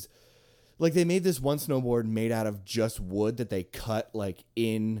on these. Like they made this one snowboard made out of just wood that they cut like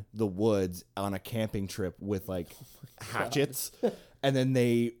in the woods on a camping trip with like hatchets. And then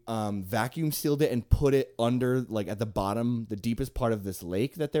they vacuum sealed it and put it under like at the bottom, the deepest part of this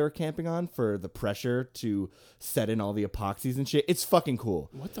lake that they were camping on for the pressure to set in all the epoxies and shit. It's fucking cool.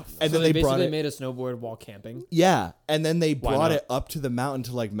 What the fuck? And So then they brought basically it. made a snowboard while camping. Yeah, and then they brought not? it up to the mountain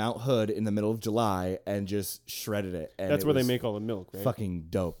to like Mount Hood in the middle of July and just shredded it. And That's it where they was make all the milk, right? fucking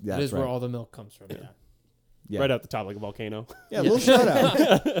dope. That's That is right. where all the milk comes from. Yeah. Yeah. Right out the top like a volcano. Yeah, little shout out.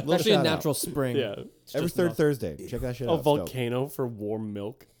 Little Actually, a shout out. natural spring. Yeah. It's Every just third milk. Thursday. Check that shit A out. It's dope. volcano for warm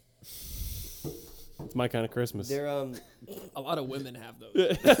milk. It's my kind of Christmas. They're A lot of women have those.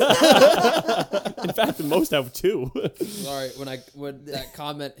 In fact, most have two. Sorry, when that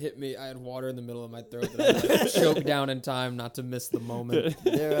comment hit me, I had water in the middle of my throat that I like, choked down in time not to miss the moment.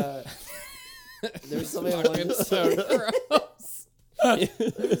 they're there's something I wanted to so gross.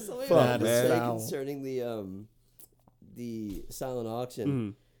 there's something I wanted to man. say Foul. concerning the silent auction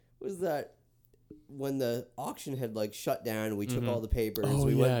Mhm. was that when the auction had like shut down, we took all the papers, Oh,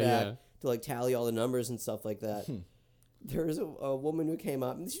 we went yeah, back yeah. to like tally all the numbers and stuff like that. There was a woman who came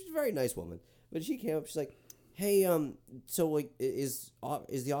up, and she's a very nice woman, but she came up, she's like, "Hey, so like, is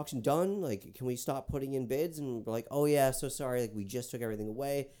the auction done? Like, can we stop putting in bids?" And we're like, "Oh yeah, so sorry, like we just took everything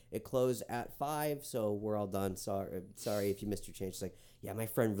away. It closed at 5, so we're all done. Sorry if you missed your change." She's like, "Yeah, my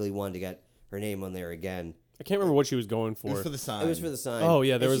friend really wanted to get her name on there again." I can't remember what she was going It for. was for the sign. It was for the sign. Oh,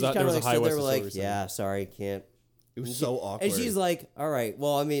 yeah, there And was she a- just there kinda, was a like, High stood there West like, Distillery sign. "Yeah, sorry, can't." It was so awkward. And she's like, "All right,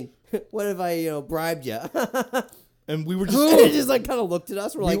 well, I mean, what if I, bribed you?" and we were And just, it just like kind of looked at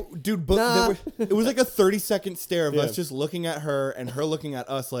us. We're like, dude, but nah. it was like a 30-second stare of Yeah. us just looking at her and her looking at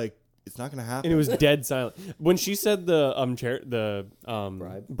us like it's not gonna happen. And it was dead silent. When she said the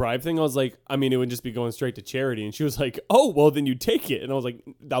bribe thing, I was like, I mean, it would just be going straight to charity. And she was like, "Oh, well, then you take it." And I was like,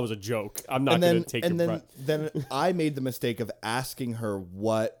 "That was a joke. I'm not and going then to take and your then bribe." then I made the mistake of asking her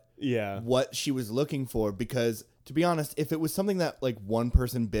Yeah. what she was looking for because to be honest, if it was something that like one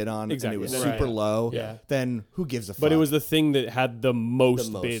person bid on Exactly. and it was Right. super low, Yeah. then who gives a fuck? But it was the thing that had the most,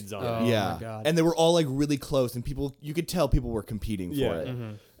 The most. bids on Oh, it. yeah, my God. and they were all like really close, and you could tell people were competing for Yeah. it.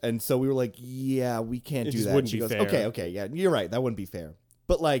 And so we were like, yeah, we can't It do just that. wouldn't And she be goes, fair. okay, yeah, you're right. That wouldn't be fair.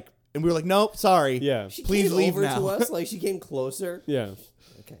 But like, and we were like, nope, sorry. Yeah. she Please came leave over now. to us. Like she came closer. Yeah.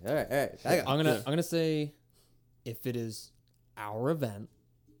 Okay, all right. I'm gonna say, if it is our event,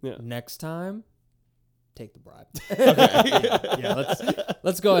 Yeah. next time, take the bribe. Yeah,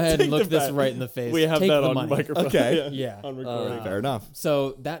 let's go ahead and look this right in the face. We have Take that the on money. microphone. Okay. Yeah. On recording. Uh, Fair enough.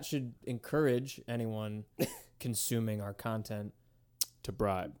 So that should encourage anyone consuming our content. To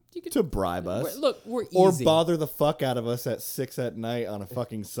bribe. You could To bribe us. look. We're easy. Or bother the fuck out of us at 6 p.m. on a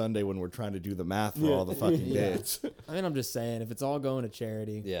fucking Sunday when we're trying to do the math for all the fucking Yeah. bids. I mean, I'm just saying, if it's all going to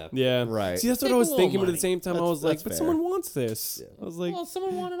charity. Yeah. Yeah. Right. See, that's what Take I a was little thinking, but at money. the same time, I That's- was like, that's but fair. someone wants this. I was like, Well,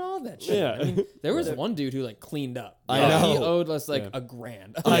 someone wanted all that shit. Yeah. I mean, there was one dude who like cleaned up. I He know. owed us like Yeah.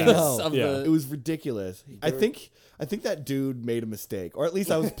 $1,000. I know. Of Yeah. the- It was ridiculous. I think that dude made a mistake, or at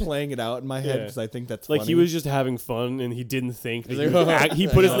least I was playing it out in my head Yeah. because I think that's like funny. he was just having fun and he didn't think that He's he, like, was act- he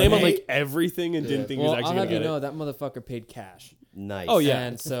put his Yeah. name on like everything and didn't think he well, was actually I'll gonna have you get know it. that motherfucker paid cash. Nice. Oh, yeah.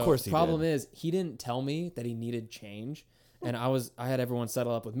 And so course he problem did. is he didn't tell me that he needed change. And I had everyone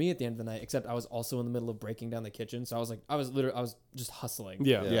settle up with me at the end of the night, except I was also in the middle of breaking down the kitchen. So I was just hustling.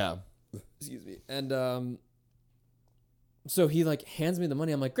 Yeah. yeah. Excuse me. And so he like hands me the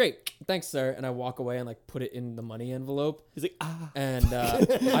money. I'm like, great, thanks, sir. And I walk away and like put it in the money envelope. He's like, ah. And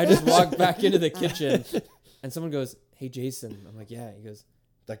I just walk back into the kitchen, and someone goes, "Hey, Jason." I'm like, "Yeah." He goes,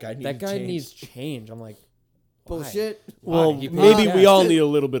 That guy "That guy needs change." I'm like, "Why?" Bullshit. Well, He paid maybe cash. we all need a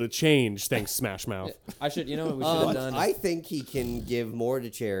little bit of change. Thanks, Smash Mouth. I should, you know what we should have done? I think he can give more to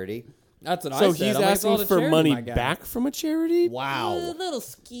charity. That's what I So said. he's I'm like, it's all asking the for charity, money my guy. back from a charity? A Wow. little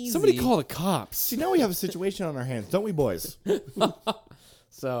skeezy. Somebody call the cops. See, now we have a situation on our hands, don't we, boys?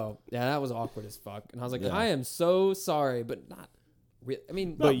 So yeah, that was awkward as fuck. And I was like, Yeah. I am so sorry, but not. I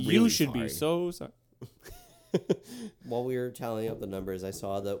mean, But you really should sorry. be so sorry. While we were tallying up the numbers, I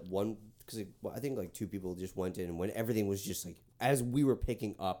saw that one because I think like two people just went in, and when everything was just like as we were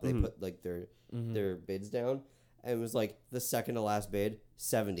picking up, they put like their bids down, and it was like the second to last bid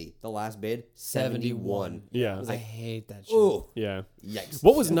 70, the last bid 71. Yeah. I was I like, hate that shit. oh, Yeah. yikes!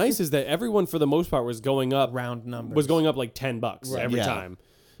 What was nice is that everyone, for the most part, was going up. Round numbers. Was going up like $10 every Yeah. time.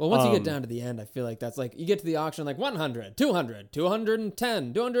 Well, once you get down to the end, I feel like that's like you get to the auction like 100, 200,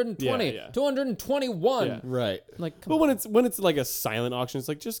 210, 220, Yeah. 221. Yeah. Right. Like, come But on. when it's like a silent auction, it's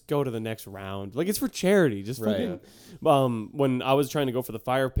like just go to the next round. Like it's for charity. Just Right. fucking. When I was trying to go for the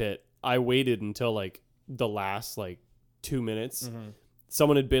fire pit, I waited until like the last like 2 minutes.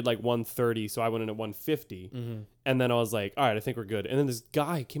 Someone had bid like 130, so I went in at 150, and then I was like, "All right, I think we're good." And then this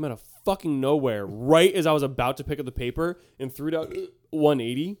guy came out of fucking nowhere right as I was about to pick up the paper and threw down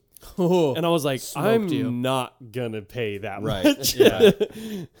 180, Oh, and I was like, Smoked "I'm you. not gonna pay that Right. much." yeah.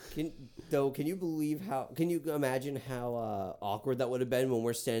 Can you believe how? Can you imagine how awkward that would have been when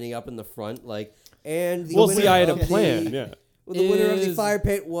we're standing up in the front, like? And the Well, winner see, I had a of the- plan. Yeah, Well, the winner of the Is fire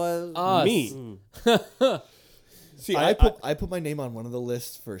pit was Us. me. See, I- I put my name on one of the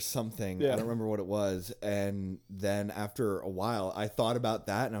lists for something. Yeah. I don't remember what it was. And then after a while, I thought about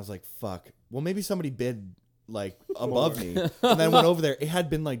that and I was like, fuck. Well, maybe somebody bid like above me. And then went over there. It had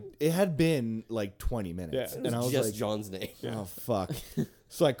been like 20 minutes. Yeah. It And I was just like, John's name. oh, fuck.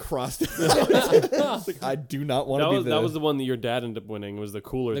 So I crossed it out. I was like, I do not want to be That was the one that your dad ended up winning. Was the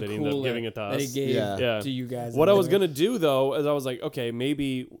cooler The that he ended up cooler giving it to us. that he gave Yeah. Yeah. to you guys. What I was gonna do though is I was like, okay,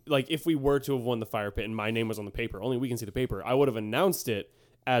 maybe like if we were to have won the fire pit and my name was on the paper, only we can see the paper. I would have announced it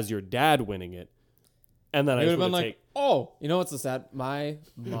as your dad winning it, and then I You would just have would been have like, oh, you know what's the sad? My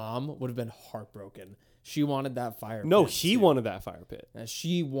mom would have been heartbroken. She wanted that fire. no, pit, he too. wanted that fire pit.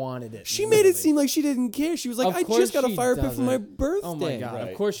 She wanted it. She made it literally. seem like she didn't care. She was like, Of I course just got a she fire pit for my doesn't. birthday. Oh my god! Right.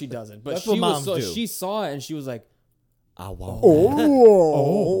 Of course she doesn't. But That's she what was moms so do. she saw it and she was like, I won't.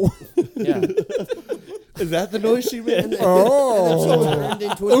 Oh, yeah. Is that the noise she made? And then she turned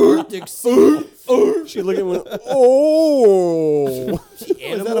into an Arctic sea. she looked at me and went, oh. She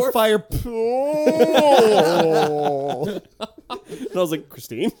Is that a animorphed. fire? And I was like,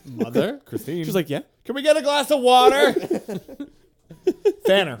 Christine? Mother, Christine. She's like, yeah. can we get a glass of water?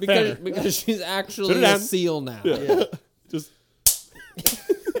 Fanner. because she's Sit actually her a down. seal now. Yeah. Just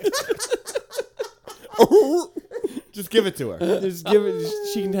Just give it to her. just give it.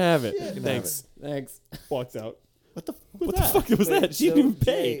 She can have it. Thanks. Thanks. Walks out. What the? What the fuck was that? She So, didn't even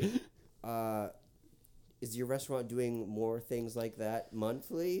pay. Jay, is your restaurant doing more things like that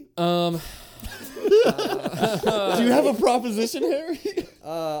monthly? Do you have a proposition, Harry?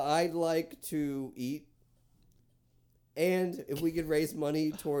 I'd like to eat, and if we could raise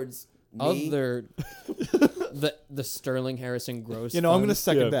money towards me, Other the Sterling Harrison Gross. You know, I'm Fund. gonna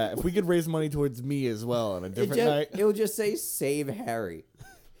second Yeah. that. If we could raise money towards me as well on a it different night, will just say "Save Harry."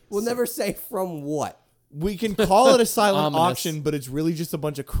 We'll never say from what. we can call it a silent Ominous. auction, but it's really just a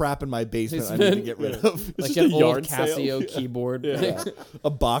bunch of crap in my basement I need to get rid of. It's like just an a old yard sale. Casio keyboard. Yeah. A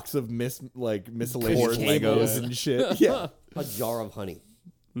box of miscellaneous Cords. Legos Yeah. and shit. Yeah. A jar of honey.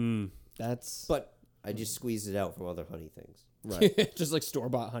 That's But I just squeezed it out from other honey things. Right. Just like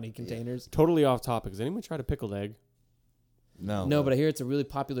store-bought honey containers. Totally off topic. Has anyone tried a pickled egg? No. No, but I hear it's a really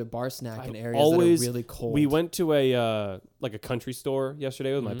popular bar snack in areas always- that are really cold. We went to a like a country store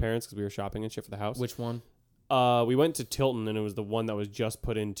yesterday with my parents because we were shopping and shit for the house. Which one? We went to Tilton, and it was the one that was just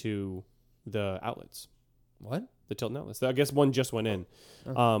put into the outlets. What? The Tilton outlets. I guess one just went in.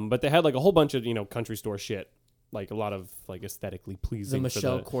 Oh. But they had like a whole bunch of country store shit, like a lot of like aesthetically pleasing.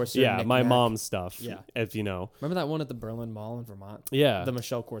 Michelle for the, Corser Yeah, my knick-knack. mom's stuff. Yeah. if you know. Remember that one at the Berlin Mall in Vermont? Yeah. The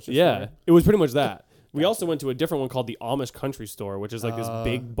Michelle Corser Yeah, store? it was pretty much that. We also went to a different one called the Amish Country Store, which is like this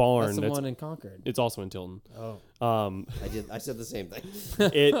big barn. That's the one in Concord. It's also in Tilton. Oh. I said the same thing.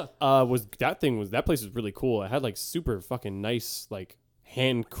 It that place was really cool. It had like super fucking nice like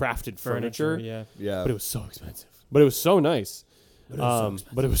handcrafted furniture. Yeah. Yeah. But it was so expensive. But it was so nice.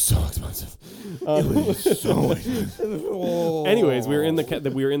 But it was so expensive. Anyways, we were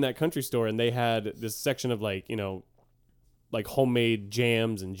in that country store, and they had this section of like like homemade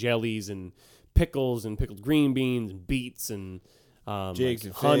jams and jellies and pickles and pickled green beans and beets and Jigs like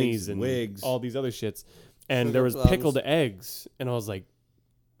and honeys figs and and wigs. all these other shits. And Sugar there was plums. pickled eggs, and I was like,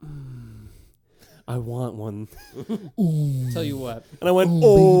 I want one. Tell you what. And I went,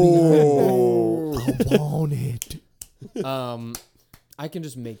 oh, I want it. I can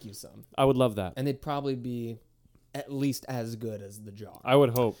just make you some, I would love that. and they'd probably be at least as good as the jar. I would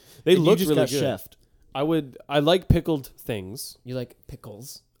hope they And you look just really got good. chefed. I like pickled things. You like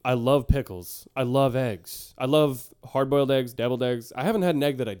pickles? I love pickles. I love eggs. I love hard-boiled eggs, deviled eggs. I haven't had an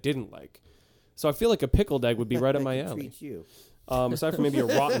egg that I didn't like. So I feel like a pickled egg would be right up my I could alley. treat you. Aside from maybe a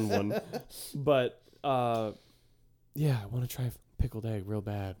rotten one. But, yeah, I want to try pickled egg real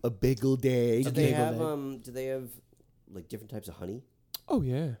bad. A biggled egg. Do they pickled have egg. Do they have like different types of honey? Oh,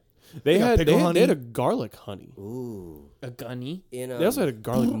 yeah. They got pickle They honey? had a garlic honey. Ooh. A gunny? In They also had a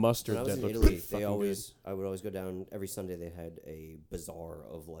garlic mustard when I was that in looked Italy, pretty fucking I would always go down every Sunday. They had a bazaar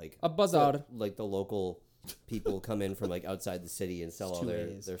of like A bazaar. like the local people come in from like outside the city and sell It's all two their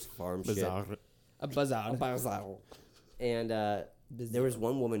A's. farm good. Bizarre. A bazaar. shit. And there was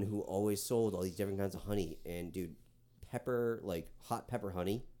one woman who always sold all these different kinds of honey. And dude, hot pepper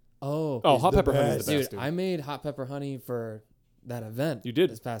honey. Oh, Oh, hot pepper honey is the dude, best, dude. I made hot pepper honey for that event. You did.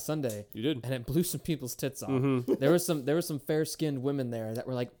 this past Sunday, You did. and it blew some people's tits off. Mm-hmm. There were some fair skinned women there that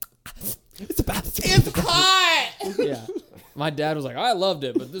were like, It's hot. yeah. My dad was like, I loved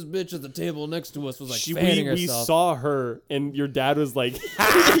it, but this bitch at the table next to us was like we fanning herself. saw her, and your dad was like,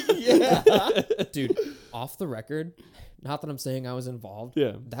 Dude, off the record, not that I'm saying I was involved.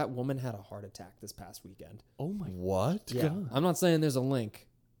 yeah. That woman had a heart attack this past weekend. Oh, my What? Yeah, I'm not saying there's a link,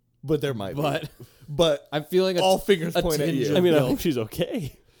 But there might but be. But I'm feeling all fingers a point at tinge you. of I mean, I guilt. hope she's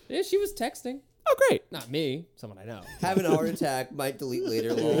okay. Yeah, she was texting. Oh, great. Not me, someone I know. Having a heart attack might delete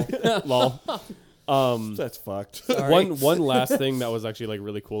later. Lol. Lol. That's fucked. One last thing that was actually like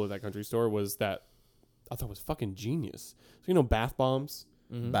really cool at that country store was that I thought was fucking genius. So bath bombs.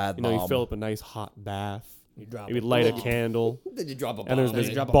 Bad You bomb. you fill up a nice hot bath. You drop Maybe it. light a candle, Then you drop a and there's bomb. this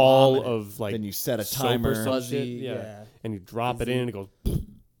you drop a ball bomb in it. of like Then you set a soap or timer. some Fuzzy, shit. yeah. And you drop it in, and it goes, and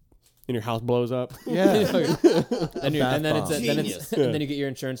your house blows up. Yeah. and, bath and then bomb. Genius. and then you get your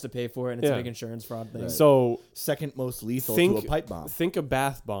insurance to pay for it, and it's Yeah. a big insurance fraud thing. So Second most lethal think to a pipe bomb. think a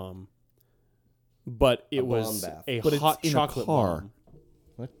bath bomb, but it A was bomb bath. a But it's hot in a chocolate car. bomb.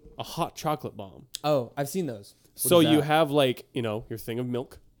 What? A hot chocolate bomb. Oh, I've seen those. So is you that? have like your thing of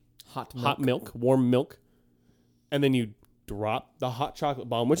milk, Hot milk. hot milk, warm milk, and then you drop the hot chocolate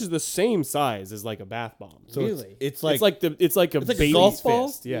bomb, which is the same size as like a bath bomb. So Really? it's like it's like a like a baby's golf ball?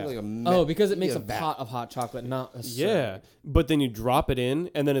 fist. Yeah. Like a Oh, because it makes yeah, a bath. pot of hot chocolate, not a syrup. Yeah, but then you drop it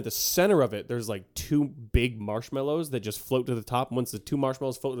in, and then at the center of it, there's like two big marshmallows that just float to the top. And once the two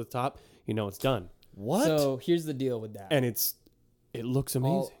marshmallows float to the top, it's done, what? So here's the deal with that. and it looks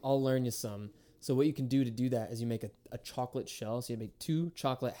amazing. I'll learn you some. So what you can do to do that is you make a chocolate shell. So you make 2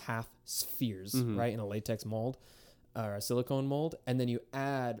 chocolate half spheres, Mm-hmm. right, in a latex mold or a silicone mold, and then you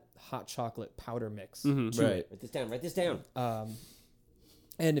add hot chocolate powder mix Mm-hmm. to Right. it. Write this down.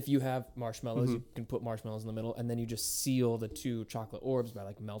 And if you have marshmallows, Mm-hmm. you can put marshmallows in the middle, and then you just seal the 2 chocolate orbs by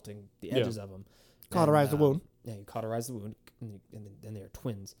like melting the edges of them. Cauterize the wound. Yeah, you cauterize the wound, and then they are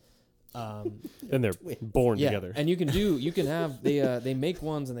twins. Then they're born Yeah, together. and you can have they make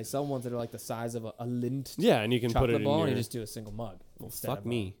ones and they sell ones that are like the size of a Lindt Yeah, and you can put chocolate it in ball, your. and you just do a single mug. instead fuck of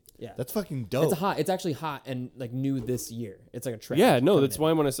me. Yeah, That's fucking dope. it's actually hot and like new this year. It's like a trend. Yeah, no, coming that's in.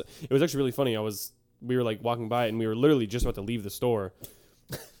 why when I saw, it was actually really funny. We were like walking by, and we were literally just about to leave the store.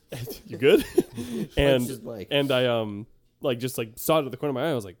 You good? Just like- and I like just like saw it at the corner of my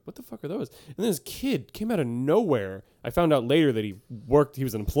eye. I was like, what the fuck are those? And then this kid came out of nowhere. I found out later that he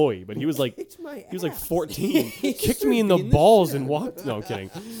was an employee, but he was like, Kicked my he was like ass. 14, kicked me in the balls and walked. No, I'm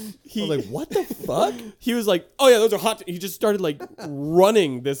kidding. I was like, what the fuck? He was like, oh yeah, those are hot. He just started like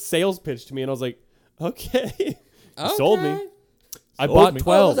running this sales pitch to me, and I was like, okay. He sold me. I Sold bought me.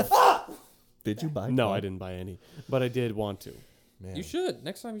 12. Did you buy? No, one? I didn't buy any, but I did want to. Man. You should.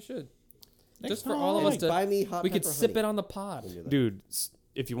 Next time you should. Next Just for all of us to. Buy me hot We could pepper sip honey. it on the pod. Dude,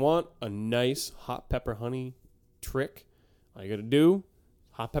 if you want a nice hot pepper honey trick, all you gotta do,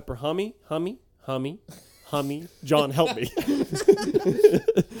 hot pepper hummy. John, help me.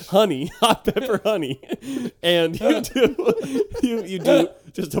 Honey, hot pepper honey. And you do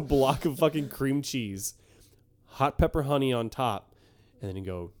just a block of fucking cream cheese, hot pepper honey on top, and then you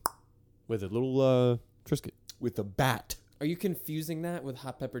go with a little Triscuit. With a bat. Are you confusing that with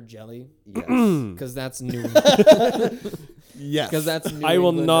hot pepper jelly? Yes. Because that's new. Yes. Because that's New I will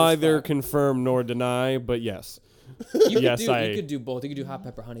England as neither fuck. confirm nor deny, but yes. You Yes, you could do both. You could do hot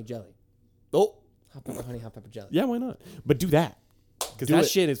pepper honey jelly. Oh. Hot pepper honey, hot pepper jelly. Yeah, why not? But do that. Because Do that it.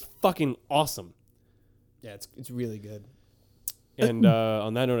 shit is fucking awesome. Yeah, it's really good. And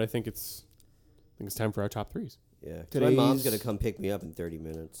on that note, I think it's time for our top threes. Yeah. 'Cause my mom's Today's- gonna come pick me up in 30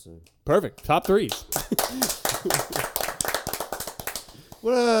 minutes. So. Perfect. Top threes.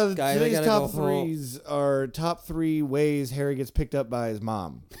 Well, Guys, I today's gotta top go home. threes are top 3 ways Harry gets picked up by his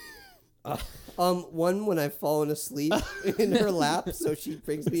mom. One when I've fallen asleep in her lap, so she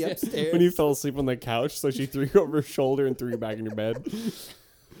brings me upstairs. When you fell asleep on the couch, so she threw you over her shoulder and threw you back in your bed.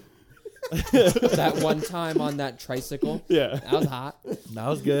 That one time on that tricycle, Yeah. that was hot. That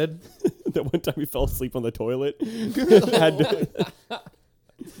was good. That one time you fell asleep on the toilet. Had to-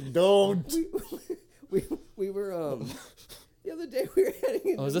 Don't. we were the other day we were heading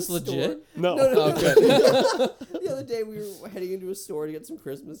into Oh, is this a store. legit? no. Oh, good. The other day we were heading into a store to get some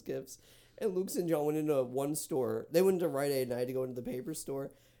Christmas gifts, and Luke's and John went into one store. They went to Rite Aid, and I had to go into the paper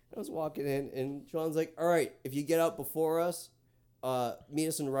store. I was walking in, and John's like, "All right, if you get out before us, meet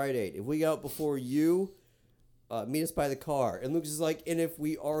us in Rite Aid. If we get out before you, meet us by the car." And Luke's is like, "And if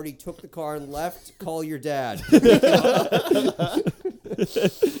we already took the car and left, call your dad."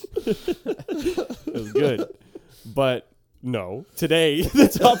 It was good. But no. Today,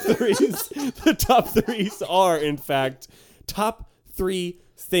 the top threes are, in fact, top 3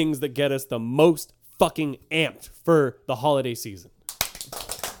 things that get us the most fucking amped for the holiday season.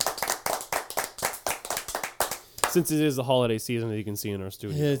 Since it is the holiday season, as you can see in our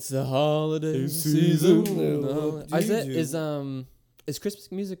studio. It's the holiday season. Is Christmas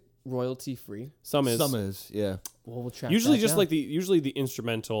music royalty free? Some is. Some is, yeah. Well, we'll track Usually that just down. like the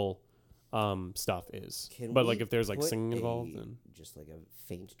instrumental stuff is. Can But we like if there's like put singing involved, then just like a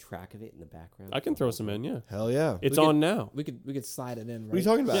faint track of it in the background. I can throw some in, yeah. Hell yeah. It's We could- on now. we could slide it in. Right What are you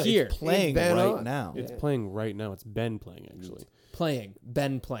talking about? Here, It's playing Ben right on. now. It's playing right now. It's Ben playing actually. playing.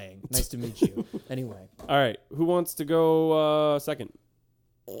 Ben playing. Nice to meet you. Anyway, All right, who wants to go second?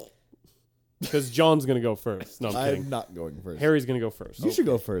 Because John's gonna go first. No, I'm kidding. I'm not going first. Harry's gonna go first. You should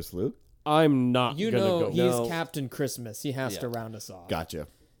go first, Luke. I'm not you gonna know go. he's No. Captain Christmas. He has Yeah. to round us off. Gotcha.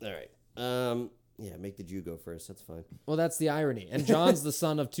 All right. Yeah, make the Jew go first. That's fine. Well, that's the irony. And John's the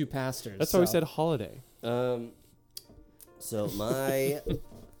son of 2 pastors. That's why we so- said holiday. So my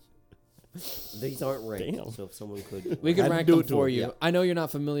these aren't ranked. Damn. So if someone could, We could Had to rank do them it to for him. you. Yeah. I know you're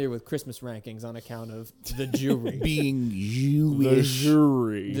not familiar with Christmas rankings on account of the Jewry. Being The Jewish.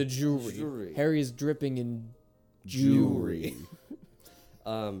 jury. The Jewry. Jewry. Harry is dripping in Jewry.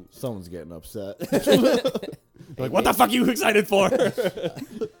 um, Someone's getting upset. Like, what the fuck are you excited for?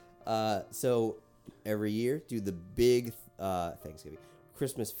 so every year do the big Thanksgiving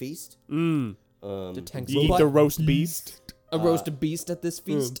Christmas feast. Mm. The tanks- You eat But- the roast beast. a roast beast at this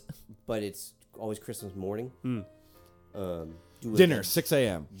feast. But it's always Christmas morning. Mm. Do Dinner, a 6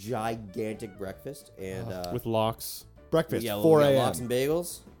 a.m. gigantic breakfast and With locks. Breakfast, yeah, 4 we got a.m. lox and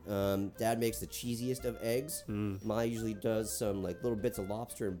bagels. Dad makes the cheesiest of eggs. Mm. Ma usually does some like little bits of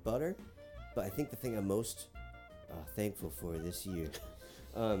lobster and butter. But I think the thing I'm most thankful for this year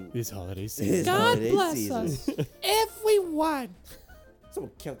This holiday season. is God holiday bless season. us. Everyone.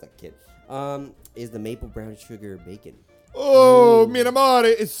 Someone count that kid. Is the maple brown sugar bacon. Oh, mia amore,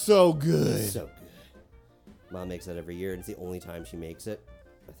 it's so good. So good. Mom makes that every year, and it's the only time she makes it.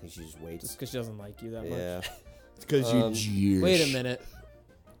 I think she just waits. Just because she doesn't like you that much. Yeah. It's because you Jewish. Wait a minute.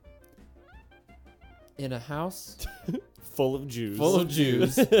 In a house Full of Jews. full of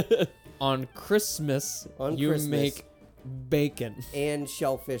Jews, on Christmas, On you Christmas. make bacon And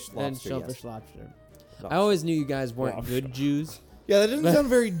shellfish lobster. and shellfish yes. lobster. I Lobster. always knew you guys weren't Lobster. good Jews. Yeah, that doesn't sound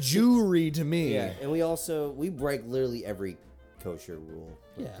very Jewry to me. Yeah, and we break literally every kosher rule.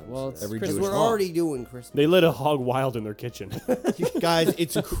 when it Yeah, comes well, to it's that. Every because Jewish we're law. already doing Christmas. They let a hog wild in their kitchen. Guys,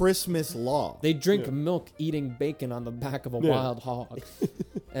 it's Christmas law. They drink milk eating bacon on the back of a Yeah. wild hog.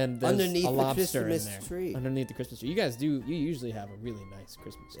 And there's Underneath a the lobster Christmas in there. tree. Underneath the Christmas tree. You usually have a really nice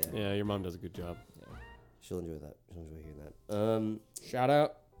Christmas tree. Yeah, your mom does a good job. She'll enjoy that. She'll enjoy hearing that. Shout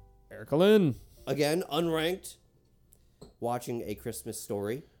out Erica Lynn. Again, unranked. Watching A Christmas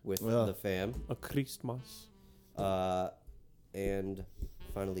Story with Yeah. the fam. A Christmas. And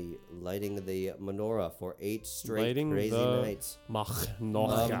finally, lighting the menorah for 8 straight Lighting crazy the- nights.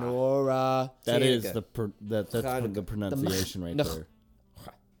 Machnocha. Nora. That is Chanukah. that's Chanukah. the pronunciation right Noh. there.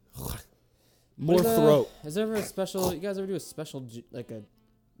 More What is, throat. Is there ever a special? You guys ever do a special, like a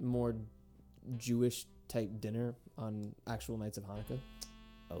more Jewish type dinner on actual nights of Hanukkah?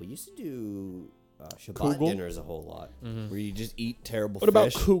 Oh, we used to do Shabbat Kugel? dinners a whole lot. Where you just eat terrible What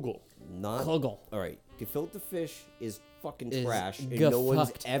about fish. Kugel? Not Kugel. all right. Gefilte fish is fucking Is trash, and no one's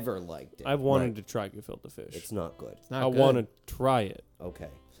gefucked. ever liked it. I've wanted Right. to try gefilte fish. It's not good. It's not I good. want to try it. Okay.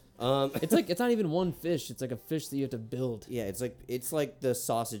 It's like it's not even one fish. It's like a fish that you have to build. Yeah, it's like the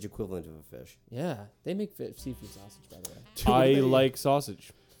sausage equivalent of a fish. Yeah, they make seafood sausage, by the way. I like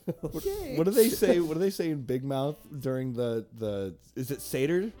sausage. What do they say? What do they say in Big Mouth during the? Is it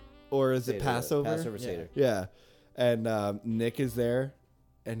Seder or is it Seder, Passover? Passover Yeah. Seder. Yeah, and Nick is there,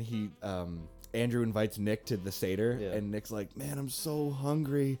 and he Andrew invites Nick to the Seder, Yeah. and Nick's like, "Man, I'm so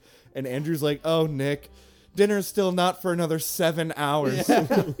hungry," and Andrew's like, "Oh, Nick, dinner's still not for another 7 hours."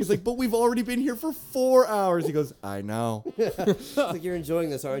 He's like, "But we've already been here for 4 hours." He goes, "I know." It's like you're enjoying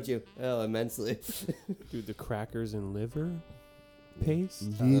this, aren't you? Oh, immensely. Dude, the crackers and liver paste.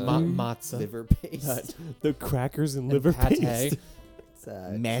 Matzah. Liver paste. The crackers and And liver pate. paste. It's,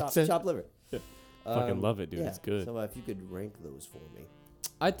 Matzah? chopped liver. Fucking love it, dude. Yeah. It's good. So if you could rank those for me.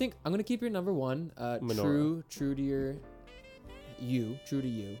 I think I'm gonna keep your number one. Menorah. True to your true to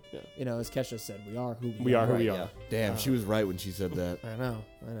you. Yeah. You know, as Kesha said, we are who We are who we Right, are. Damn, she was right when she said that. I know.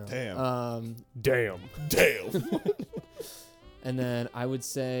 Damn. Damn. Damn. And then I would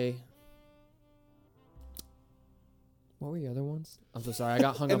say, what were the other ones? I'm so sorry. I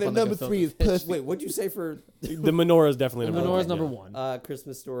got hung And up then on the number gefilte 3 is fish. pussy. Wait, what'd you say for The menorah is definitely The number menorah one. is number yeah. one.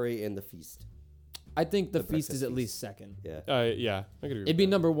 Christmas Story and the feast? I think the the feast is breakfast at feast. least second. Yeah. Yeah, I could agree. It'd be with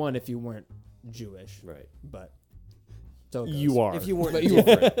that. number one if you weren't Jewish, Right. but so it goes. You are. If you weren't But you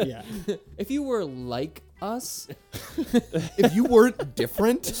different. were, yeah. If you were like us, If you weren't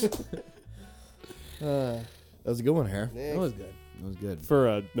different, that uh, was a good one, Hair. that was good. That was good.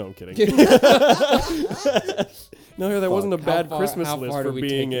 For no, I'm kidding. No, that wasn't a How bad far- Christmas how list far for do we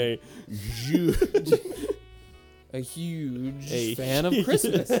being take a. Jew. A huge Hey. fan of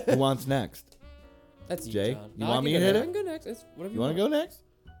Christmas. Who wants next? That's you, Jay, John. you No, want I me can to go hit next. it? I can go next. It's whatever You want to go next?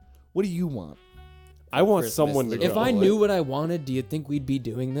 What do you want? I want Christmas someone to little go. If I boy. knew what I wanted, do you think we'd be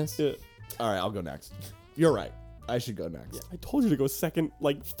doing this? Yeah. All right, I'll go next. You're right. I should go next. I told you to go second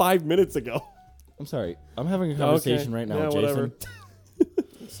like 5 minutes ago. I'm sorry. I'm having a conversation right now, Yeah, with whatever.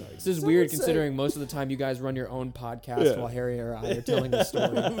 Jason. This is weird considering most of the time you guys run your own podcast Yeah. while Harry or I are telling the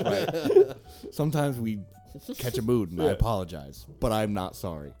story. Sometimes we catch a mood, and I Yeah. apologize, but I'm not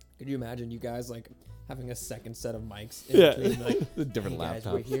sorry. Could you imagine you guys like having a second set of mics Yeah. in between like The different hey guys,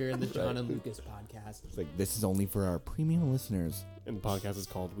 laptops. we're here in the John and Lucas podcast. It's like, this is only for our premium listeners. And the podcast is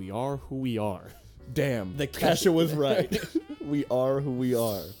called "We Are Who We Are." Damn, The Kesha was right. We are who we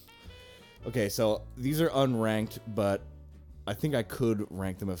are. Okay, so these are unranked, but I think I could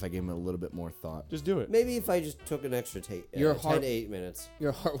rank them if I gave them a little bit more thought. Just do it. Maybe if I just took an extra Your 10 heart- to 8 minutes.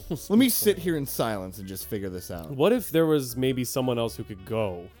 Your heart will Let me speak sit here in silence and just figure this out. What if there was maybe someone else who could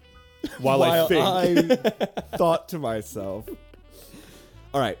go while I think? I thought to myself.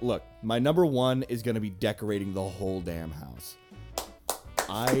 All right, look, my number one is going to be decorating the whole damn house.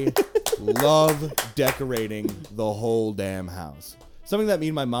 I love decorating the whole damn house. Something that me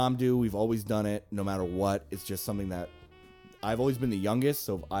and my mom do. We've always done it no matter what. It's just something that I've always been the youngest,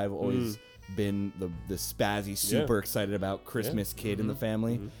 so I've always been the spazzy, super excited about Christmas kid in the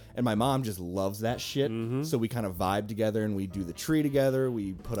family. And my mom just loves that shit. So we kind of vibe together and we do the tree together.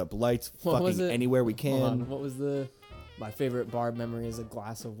 We put up lights What was fucking it? anywhere we Hold on. can. What was my favorite Barb memory is a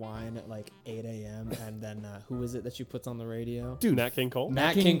glass of wine at like 8 a.m. and then who is it that she puts on the radio? Dude, Nat King Cole.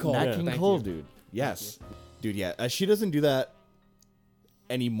 Nat King Cole. Nat Yeah. King Thank Cole, you. dude. Yes. Dude, yeah. She doesn't do that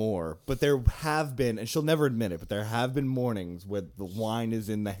anymore, but there have been, and she'll never admit it, but there have been mornings where the wine is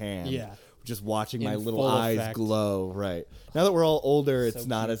in the hand. Yeah. Just watching In my little full eyes effect. glow. Right. Now that we're all older, it's So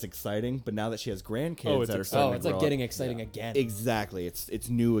not cute. as exciting, but now that she has grandkids Oh, it's that are exciting. starting Oh, it's to like grow getting up, exciting again. exactly. It's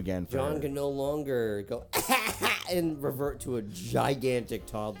new again for John her. can no longer go and revert to a gigantic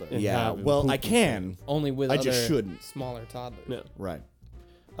toddler. And Yeah. have Well, poop I and can. Only with I other just shouldn't. smaller toddlers. No. Right.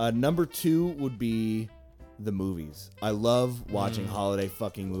 Number 2 would be the movies. I love watching holiday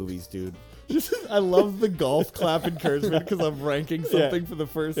fucking movies, dude. I love the golf clap encouragement because I'm ranking something for the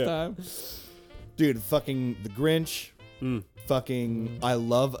first time. Dude, fucking The Grinch. Mm. Fucking, I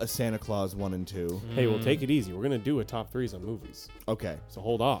love A Santa Claus 1 and 2. Hey, well, take it easy. We're gonna do a top 3s on movies, Okay. so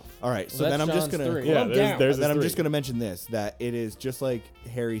hold off. All right. So Well, then I'm that's just John's gonna. three. Yeah, I'm there's, down. there's Then his I'm just three. gonna mention this: that it is just like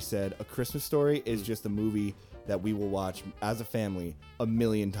Harry said, A Christmas Story is just a movie that we will watch as a family a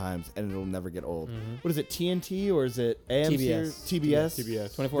million times, and it'll never get old. What is it, TNT or is it AMC? Or TBS.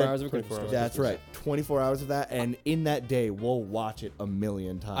 TBS. 24 hours of a 24 Christmas hours. story. That's right. 24 hours of that, and in that day, we'll watch it a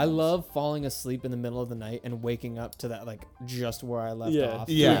million times. I love falling asleep in the middle of the night and waking up to that, like, just where I left Yeah, off.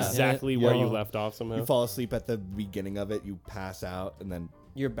 Yeah. exactly Yeah. where you Oh. left off somehow. You fall asleep at the beginning of it, you pass out, and then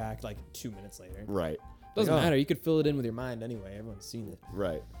You're back, like, 2 minutes later. right, Doesn't Like, oh. matter. You could fill it in with your mind anyway. Everyone's seen it.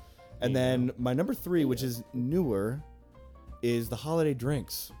 right. And then my number 3, which is newer, is the holiday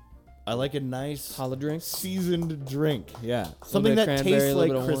drinks. I like a nice Holodrinks. seasoned drink. Yeah. Something bit that of cranberry, tastes a like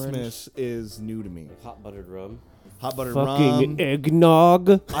little bit of Christmas is new to me. Hot buttered rum. Hot buttered rum.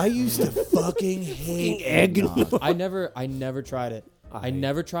 eggnog. I used to fucking hate eggnog. I never tried it. I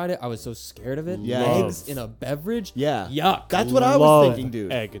never tried it. I was so scared of it. Yeah. Eggs in a beverage. Yeah. Yuck. That's what I was Love thinking,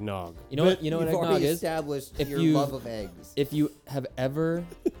 dude. Eggnog. You know what? You know what You've eggnog already is? established If your you- love of eggs. If you have ever,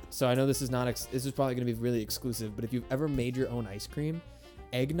 so I know this is not. This is probably going to be really exclusive, but if you've ever made your own ice cream,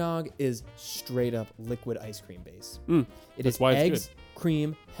 eggnog is straight up liquid ice cream base. Mm, It that's is why it's eggs,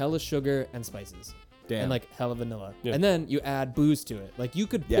 cream, hella sugar, and spices. Damn. And like hella vanilla. Yeah. And then you add booze to it. Like you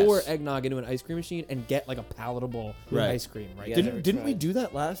could Yes. pour eggnog into an ice cream machine and get like a palatable Right. ice cream, right? Yeah. there. Never Didn't we tried. do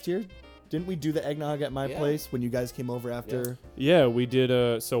that last year? Didn't we do the eggnog at my Yeah. place when you guys came over after? Yeah, we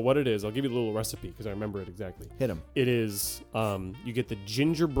did. So what it is? I'll give you a little recipe because I remember it exactly. Hit him. It is. You get the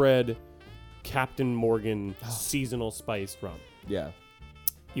gingerbread Captain Morgan seasonal spiced rum. Yeah.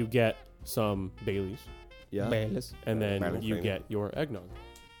 You get some Baileys, Yeah. Baileys. and then Bourbon you cream. get your eggnog.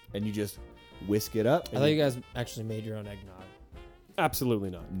 And you just whisk it up. I thought you guys actually made your own eggnog. Absolutely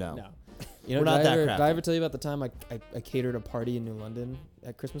not. No. No. You know, We're not did, that I ever, did crafty. I ever tell you about the time I catered a party in New London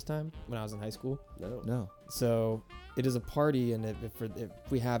at Christmas time when I was in high school? No. No. So it is a party, and if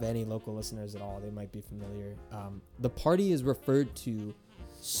we have any local listeners at all, they might be familiar. The party is referred to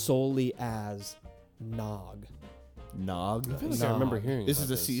solely as Nog. Nog. I feel like I remember Nog. hearing. This about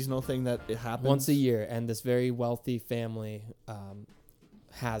is a seasonal thing that it happens Once a year, and this very wealthy family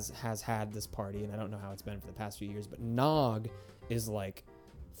has had this party, and I don't know how it's been for the past few years, but Nog is like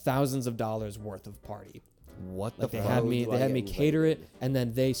thousands of dollars worth of party. What the Like they fuck? had me do I they had get me cater invited? it, and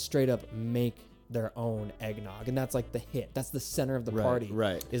then they straight up make their own eggnog, and that's like the hit. That's the center of the Right, party.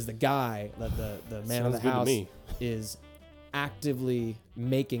 right. Is the guy that the man of Sounds the good to house me. is actively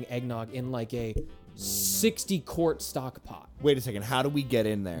making eggnog in like a 60-quart stock pot. Wait a second. How do we get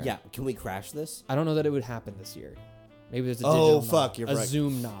in there? Yeah. Can we crash this? I don't know that it would happen this year. Maybe there's a Oh, digital fuck, nog, you're a right.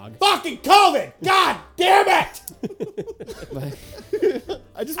 Zoom nog. Fucking COVID! God damn it!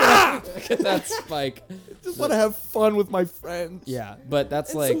 I just want That spike. to have fun with my friends. Yeah, but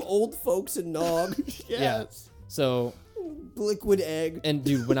that's And like some old folks in Nog. yeah. So Liquid egg. and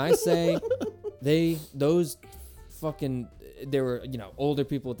dude, when I say those fucking they were, you know, older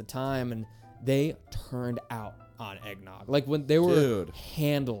people at the time, and they turned out on eggnog. Like when there were Dude.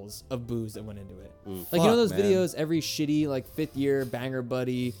 handles of booze that went into it. Like Fuck, you know those man. videos, every shitty like 5th year Banger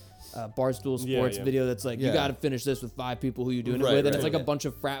Buddy Barstool Sports Yeah. video that's like, Yeah. you got to finish this with 5 people who you doing Right, it with, and right, it's like a yeah. bunch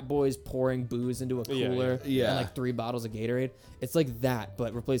of frat boys pouring booze into a Yeah, cooler yeah. and like 3 bottles of Gatorade. It's like that,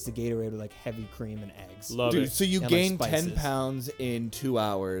 but replace the Gatorade with like heavy cream and eggs. Love Dude, it. so you And, like, gain 10 spices. pounds in 2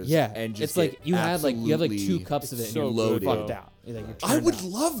 hours. Yeah, And just it's like get you have like 2 absolutely- cups of it, It's and so you're good, fucked though. out. You're, like, you're I turned would out.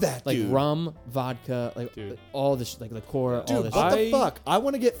 love that, Like dude. rum, vodka, like Dude. all this, like liqueur, all Dude, this. What shit. the fuck? I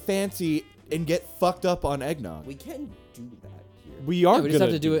want to get fancy and get fucked up on eggnog. We can do that here. We are. Yeah, we just have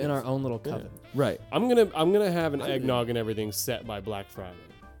gonna to do it in this. our own little coven. Right. I'm gonna have an I'm eggnog and everything set by Black Friday.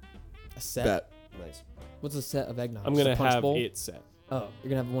 A set. Bet. Nice. What's a set of eggnog? I'm Just a gonna punch have bowl? it set. Oh, you're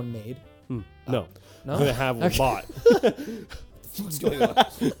gonna have one made. No, No? I'm gonna have one Okay. bought. What's going on?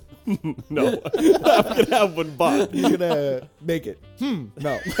 No, I'm gonna have one bought. You're gonna make it.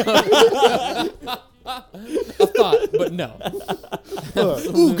 No. A thought, but no.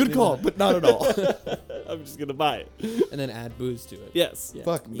 Ooh, good call, but not at all. I'm just gonna buy it. And then add booze to it. Yes. Yeah.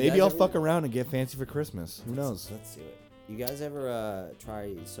 Fuck, You maybe guys I'll ever- fuck around and get fancy for Christmas. Who knows? Let's do it. You guys ever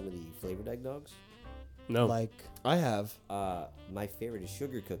try some of the flavored eggnogs? No. Like I have. My favorite is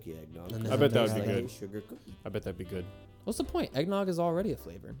sugar cookie eggnog. And I bet that would It's be like a good. Sugar cookie. I bet that'd be good. what's the point? Eggnog is already a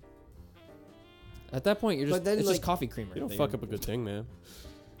flavor. At that point, you're just But then, it's like, just coffee creamer. You don't that fuck you're- up a good thing, man.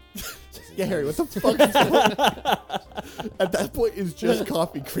 Yeah, Harry, what the fuck is that? At that point, it's just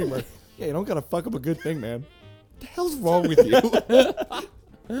coffee creamer. Yeah, you don't gotta fuck up a good thing, man. What the hell's wrong with you?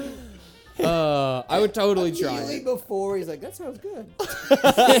 I would totally try Immediately it. before, he's like, that sounds good.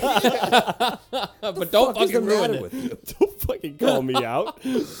 But don't Fuck is the fucking ruin matter it. with you? Don't fucking call me out.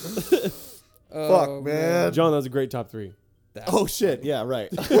 Fuck, man. John, that was a great top 3. Oh shit! Yeah, right.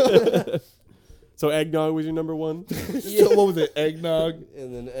 So eggnog was your number 1? So what was it? Eggnog,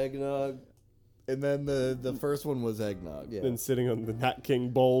 And then eggnog. and then the first one was eggnog. Yeah. Then sitting on the Nat King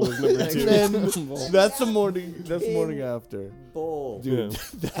bowl was number 2. And then that's the morning. That's the morning after. Bowl. Dude,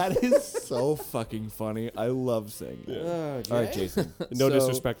 that is so fucking funny. I love saying that. Okay. All right, Jason. No So-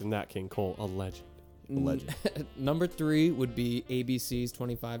 disrespect to Nat King Cole, a legend. Legend. Number 3 would be ABC's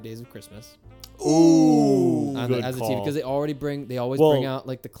 25 Days of Christmas. Ooh. Good as a TV, call. because they always bring Well, out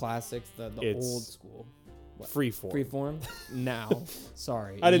like the classics, the it's old school. Freeform. Freeform? Now.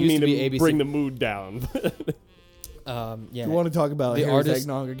 Sorry. I It didn't used mean be to ABC. bring the mood down. Yeah. You want to talk about The Harry's artist-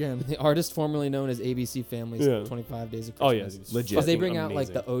 eggnog again? The artist formerly known as ABC Family's Yeah. 25 Days of Oh yeah, Christmas. it's Legit. Because they fucking bring out like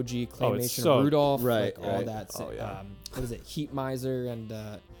the amazing. OG Oh, it's claymation so- of Rudolph, Right, like all right. that. Oh, yeah. What is it? Heat Miser and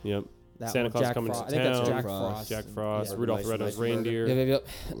Yep. that Santa one, Claus Jack coming Frost. to I think that's town. Jack Frost. Frost. Jack Frost, Yeah. Rudolph Nice- the Red-Nosed nice burger. Reindeer.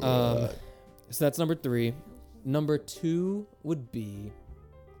 Yep. So that's number 3. Number 2 would be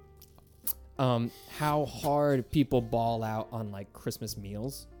how hard people ball out on like Christmas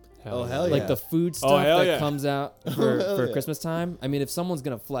meals. Oh, hell Like yeah. the food stuff hell that yeah. comes out Hell for yeah. Christmas time. I mean, if someone's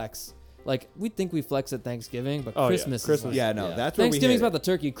gonna flex, like we think we flex at Thanksgiving, but Oh, yeah. Christmas, Christmas. is like, Yeah, no, that's where we Thanksgiving's hit about the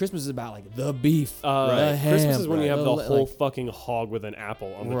turkey. Christmas is about like the beef, Right. the ham. Christmas is when you have the Like- whole fucking hog with an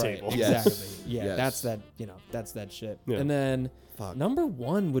apple on the right, table. Yes. Exactly. Yeah, Yes. that's that. That's that shit. Yeah. And then Fuck. number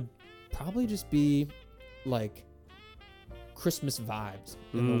 1 would probably just be like Christmas vibes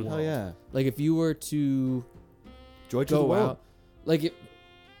in the Mm. world. Hell yeah. Like if you were to Joy to the go world. out, like it.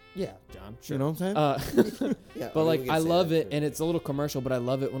 Yeah, John. Sure. You know what I'm saying? Yeah, But mean, like we I can say love that, it, sure. and it's a little commercial, but I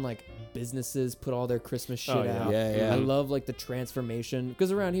love it when like businesses put all their Christmas shit Oh, yeah. out. Yeah, yeah. I love like the transformation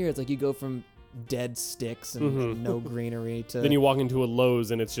because around here it's like you go from dead sticks and no greenery to Then you walk into a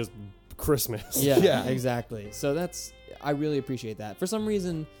Lowe's and it's just Christmas. yeah, Yeah. exactly. So I really appreciate that. For some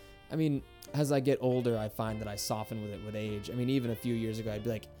reason, I mean, as I get older, I find that I soften with it with age. I mean, even a few years ago, I'd be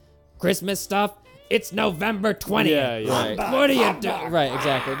like, Christmas stuff. It's November 20th. Yeah, yeah. Right. What are you doing? Right,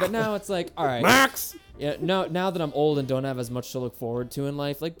 exactly. But now it's like, all right. Max. Yeah, now that I'm old and don't have as much to look forward to in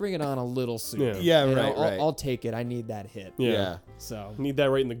life, like bring it on a little sooner. Yeah. Yeah, You know, right, right. I'll take it. I need that hit. Yeah. Yeah. So Need that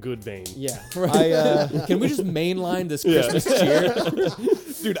right in the good vein. yeah. I, Can we just mainline this Yeah. Christmas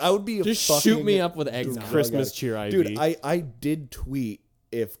cheer? dude, I would be a Just fucking, shoot me up with eggnog. Christmas cheer IV. Dude, I did tweet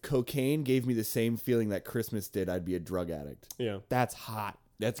if cocaine gave me the same feeling that Christmas did, I'd be a drug addict. yeah. That's hot.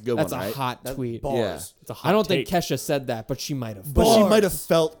 That's a good That's one, a right? hot tweet. Bars. It's a hot I don't take. think Kesha said that, but she might have. But she Bars. might have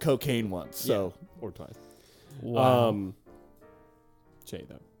felt cocaine once. So or twice. Wow. Jay,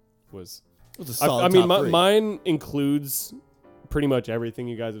 that was. it was a solid I mean, top three. mine includes pretty much everything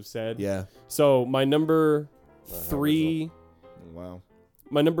you guys have said. Yeah. So my number Well, how 3, Wow.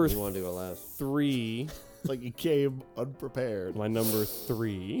 my number You want to do it last? 3, It's like you came unprepared. my number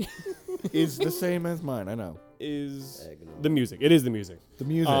 3 Is the same as mine. I know. is Eggnog. the music. It is the music. The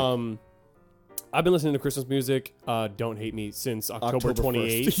music. I've been listening to Christmas music. Don't hate me since October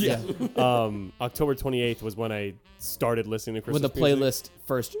 28th. 1st. Yeah. October 28th was when I started listening to when Christmas the music. playlist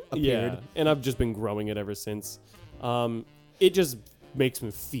first appeared. Yeah, and I've just been growing it ever since. It just makes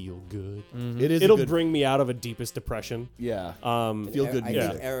me feel good. It is. It'll a good, bring me out of a deepest depression. Yeah. Um, Feel good I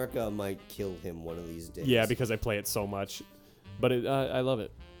music. think Erica might kill him one of these days. yeah, because I play it so much, but I love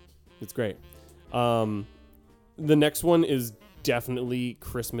it. It's great. The next one is definitely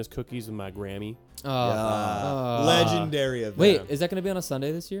Christmas cookies with my Grammy. Legendary event. Wait, is that going to be on a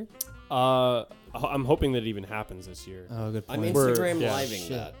Sunday this year? I'm hoping that it even happens this year. Oh, good I'm point. We're- Instagram yeah. living Shit.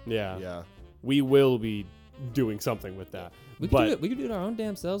 that. Yeah, Yeah. we will be doing something with that. We could but do it. We could do it our own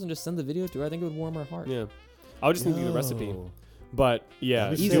damn selves and just send the video to her. I think it would warm her heart. yeah, I'll just need the recipe. Yo. But yeah,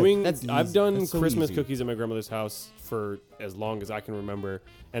 That'd be sick. doing. That's I've easy. done That's so Christmas easy. cookies at my grandmother's house for as long as I can remember,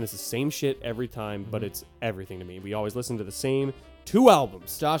 and it's the same shit every time. But it's everything to me. We always listen to the same 2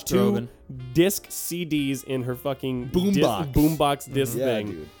 albums, Josh 2 Groban. disc CDs in her fucking Boombox. boombox disc Yeah, thing.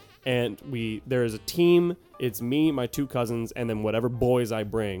 dude. And there is a team. It's me, my 2 cousins, and then whatever boys I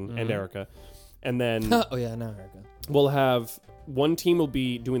bring, and Erica. And then Oh yeah, now Erica. we'll have one team will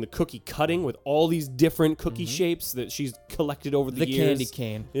be doing the cookie cutting with all these different cookie shapes that she's collected over the The years. candy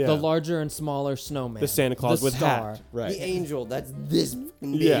cane. Yeah. The larger and smaller snowman. The Santa Claus the with star. hat. Right. The angel, that's this big.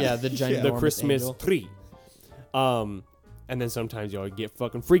 Yeah. Yeah, the giant The Christmas tree. And then sometimes you get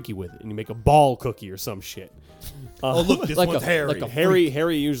fucking freaky with it, and you make a ball cookie or some shit. Oh, look, this Like one's a- hairy. like a-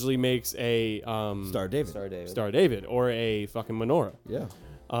 Harry usually makes a Star David. Star David. Star David or a fucking menorah. Yeah.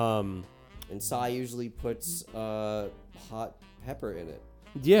 And Sai usually puts hot pepper in it.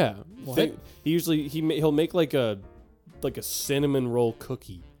 Yeah, What? he usually he'll make like a cinnamon roll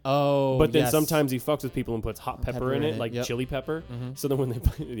cookie. Oh, But then yes. sometimes he fucks with people and puts hot pepper in it, like yep. chili pepper. Mhm. So then when they,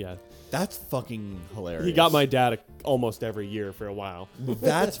 yeah, That's fucking hilarious. he got my dad almost every year for a while.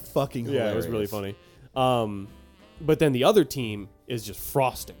 That's fucking hilarious. Yeah, it was really funny. But then the other team is just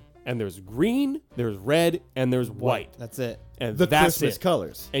frosting, and there's green, there's red, and there's white, That's it. and The that's Christmas it.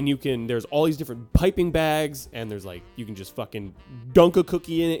 colors. And there's all these different piping bags, and there's like, you can just fucking dunk a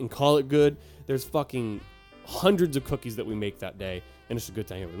cookie in it and call it good. There's fucking hundreds of cookies that we make that day, and it's a good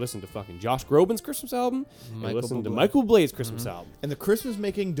time. We listen to fucking Josh Groban's Christmas album, and we Michael listen to Bublé. Michael Bublé's Christmas album. And the Christmas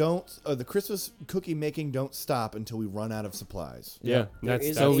cookie making don't stop until we run out of supplies. Yeah, There that's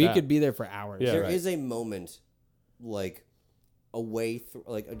is So that's we that. could be there for hours. Yeah. There is a moment, like,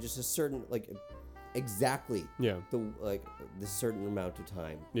 just a certain, like, exactly Yeah. the certain amount of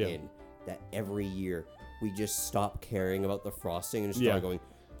time Yeah. in that every year we just stop caring about the frosting and just Yeah. start going,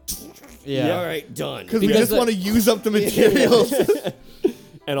 Yeah. all right, done. Because we Because just want to use up the materials.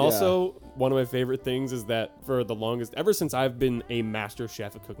 And also, one of my favorite things is that for the longest, ever since I've been a master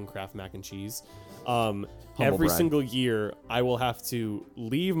chef at cooking Kraft mac and cheese, every brag. single year I will have to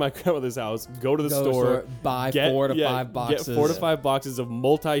leave my grandmother's house, go to the Go to the store, store, buy 4 to 5 boxes. get 4 to 5 boxes of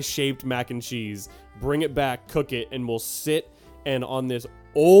multi-shaped mac and cheese, bring it back, cook it, and we'll sit and on this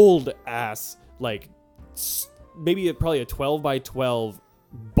old ass like probably a 12 by 12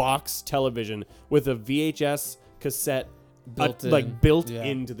 box television with a VHS cassette Built in. built Yeah.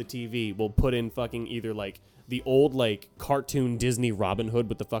 into the TV. We'll put in fucking either like the old like cartoon Disney Robin Hood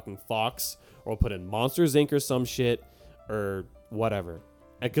with the fucking fox, or we'll put in Monsters Inc. or some shit or whatever,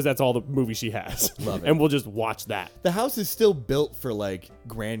 because that's all the movie she has. Love it. And we'll just watch that. The house is still built for like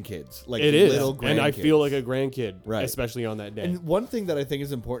grandkids, like It is, little grandkids. and I feel like a grandkid, Right. especially on that day. And one thing that I think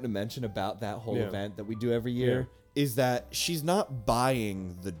is important to mention about that whole Yeah. event that we do every year is that she's not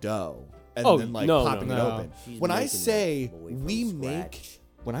buying the dough and Oh, then like no, popping no, it no. open. She's When I making say that away from we scratch. make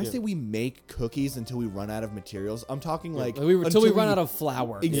When I say we make cookies until we run out of materials, I'm talking like Until we run out of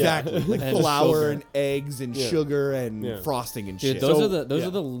flour. exactly like And flour sugar. and eggs and sugar and frosting and Dude, shit. those So-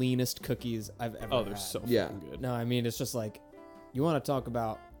 are the leanest cookies I've ever oh, had. they're so Yeah. fucking good. No, I mean it's just like you want to talk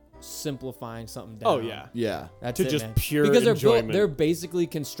about simplifying something down. Oh yeah. yeah, That's To it, just man. pure because they're enjoyment. they're basically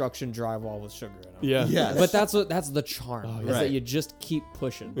construction drywall with sugar in them. Yeah. Yes. But that's the charm. Oh, Is yeah. that Right. you just keep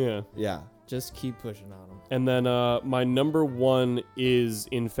pushing. Yeah. yeah. Just keep pushing on them. And then my number one is,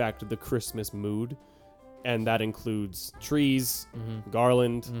 in fact, the Christmas mood. And that includes trees,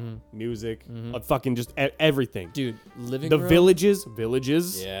 garland, music, fucking just everything. Dude, living The room.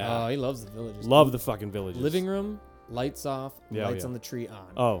 villages. Yeah. Oh, he loves the villages. Love the fucking villages. living room, lights off, Yeah, lights yeah. on the tree on.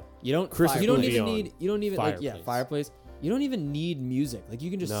 Oh, You don't. Christmas You don't movie even on. need. You don't even like Fireplace. fireplace. You don't even need music. Like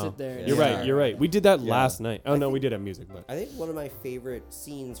you can just no. sit there. and You're just- right. You're right. We did that last night. Oh, no, we did have music, but. I think one of my favorite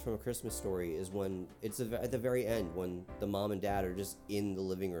scenes from A Christmas Story is when it's at the very end when the mom and dad are just in the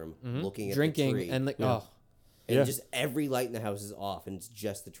living room looking at drinking the tree, and like Yeah. oh and Yeah. just every light in the house is off and it's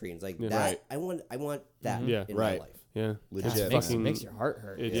just the tree. And it's like Yeah. that. Right. I want that Yeah. in Right. my life. Yeah. Legit. it fucking- makes your heart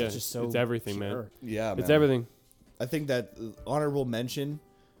hurt. It- It's yeah, just so it's everything, man. pure. Yeah, It's man. everything. I think that honorable mention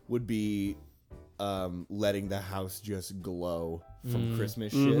would be letting the house just glow from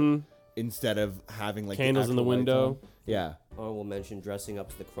Christmas shit instead of having like Candles in the actual lights window. on. Yeah. Honorable mention dressing up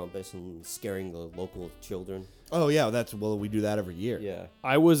to the Krampus and scaring the local children. Oh yeah, we do that every year. Yeah.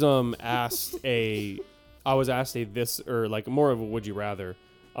 I was asked a this or like more of a would you rather.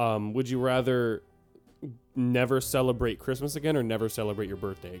 Would you rather never celebrate Christmas again or never celebrate your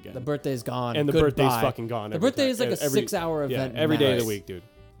birthday again? The birthday's gone. and the Goodbye. birthday's fucking gone. The every birthday time. is like a Every- 6-hour yeah, event. every day of max. the week, dude.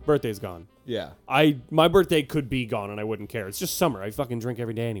 Birthday's gone. Yeah. My birthday could be gone and I wouldn't care. It's just summer. I fucking drink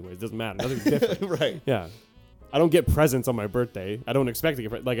every day anyways. It doesn't matter. Nothing's different. Right. Yeah. I don't get presents on my birthday. I don't expect to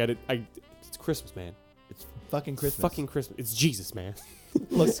get it's Christmas, man. It's fucking It's Christmas. fucking Christmas. It's Jesus, man.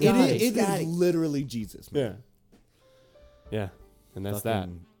 Look, it Scotty. is literally Jesus, man. Yeah. Yeah. And that's that.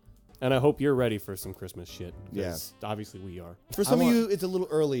 Fucking- And I hope you're ready for some Christmas shit. Yeah. 'cause obviously we are. For some of you, it's a little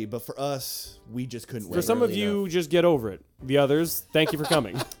early, but for us, we just couldn't wait. For some of early you, just get over it. The others, thank you for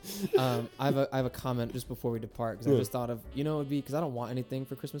coming. I have a comment just before we depart because I just thought of it'd be because I don't want anything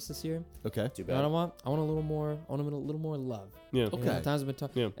for Christmas this year. Okay. Too You know what I bad. want? I want a little more. I want a little more love. Yeah. You know, Okay. times have been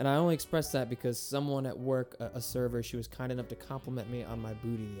tough. Yeah. And I only expressed that because someone at work, a server, she was kind enough to compliment me on my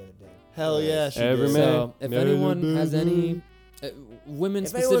booty the other day. Hell yeah. she Every did. man. So if anyone has any women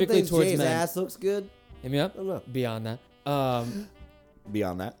If anyone specifically thinks towards Jay's men, ass looks good, hit me up. I don't know. Beyond that,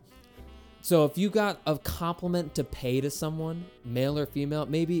 Beyond that. So if you got a compliment to pay to someone, male or female,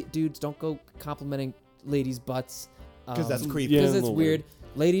 maybe dudes don't go complimenting ladies' butts. Because that's creepy. Yeah, Because a it's little weird.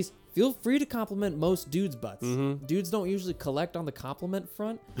 Ladies, feel free to compliment most dudes' butts. Mhm. Dudes don't usually collect on the compliment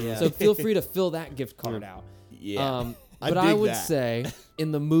front. Yeah. So feel free to fill that gift card out. Yeah. But I dig would that. say,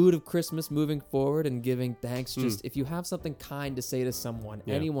 in the mood of Christmas moving forward and giving thanks, just if you have something kind to say to someone,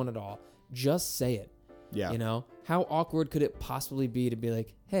 Yeah. anyone at all, just say it. Yeah. You know, how awkward could it possibly be to be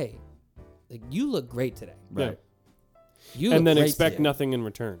like, "Hey, like you look great today." Right. You look And then great expect today. nothing in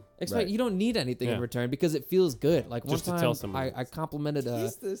return. Expect Right. you don't need anything in Yeah. return because it feels good. Like one Just to time, tell someone. I complimented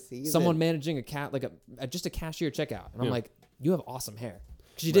Tis the season. someone managing a cat, like just a cashier checkout, and I'm Yeah. like, "You have awesome hair."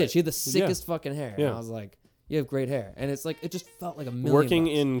 She did. She had the sickest fucking hair, and Yeah. I was like, "You have great hair," and it's like it just felt like a million. Working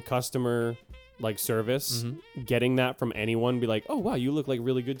bucks. in customer like service, getting that from anyone, be like, "Oh wow, you look like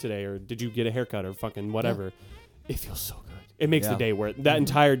really good today," or "Did you get a haircut?" or fucking whatever. It feels so good. It makes Yeah. the day where that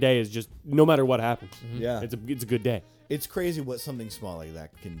entire day is just no matter what happens. Yeah. It's a good day, It's crazy what something small like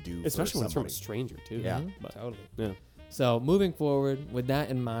that can do. especially for when it's from a somebody. stranger too. Yeah. But, Totally. yeah. So moving forward, with that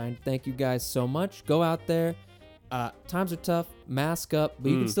in mind, thank you guys so much. Go out there. Times are tough. Mask up,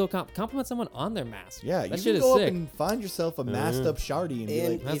 but you can still compliment someone on their mask. Yeah, that you shit can is go sick. up and find yourself a masked up shardy and be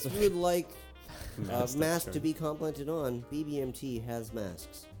And like, if you would like Masked up mask shirt. to be complimented on, BBMT has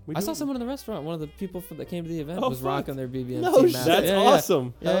masks. We I do- saw someone in the restaurant. One of the people that came to the event Oh, was fuck. rocking their BBMT No mask. shit. That's Yeah,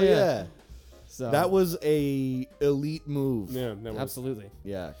 awesome. Yeah, hell yeah. yeah. So That was a elite move. Yeah, that was- absolutely.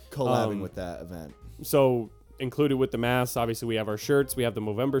 Yeah, collabing Um, with that event. So included with the masks, obviously we have our shirts. We have the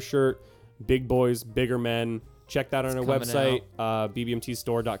Movember shirt, Big Boys, Bigger Men. Check that on It's our coming website,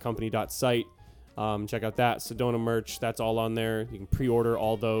 bbmtstore.company.site. Check out that Sedona merch. That's all on there. You can pre-order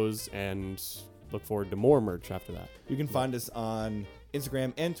all those and look forward to more merch after that. You can find us on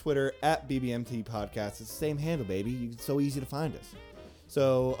Instagram and Twitter at BBMT Podcast. It's the same handle, baby. It's so easy to find us.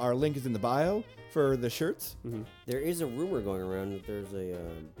 So our link is in the bio for the shirts. There is a rumor going around that there's a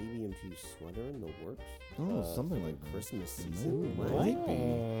BBMT sweater in the works. Oh, something like that. Christmas season. Might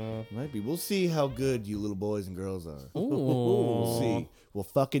be. Might be. We'll see how good you little boys and girls are. Ooh. We'll see. We'll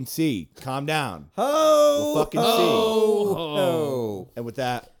fucking see. Calm down. Ho! We'll fucking see. Ho! And with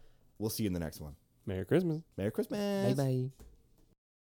that, we'll see you in the next one. Merry Christmas. Merry Christmas. Bye bye.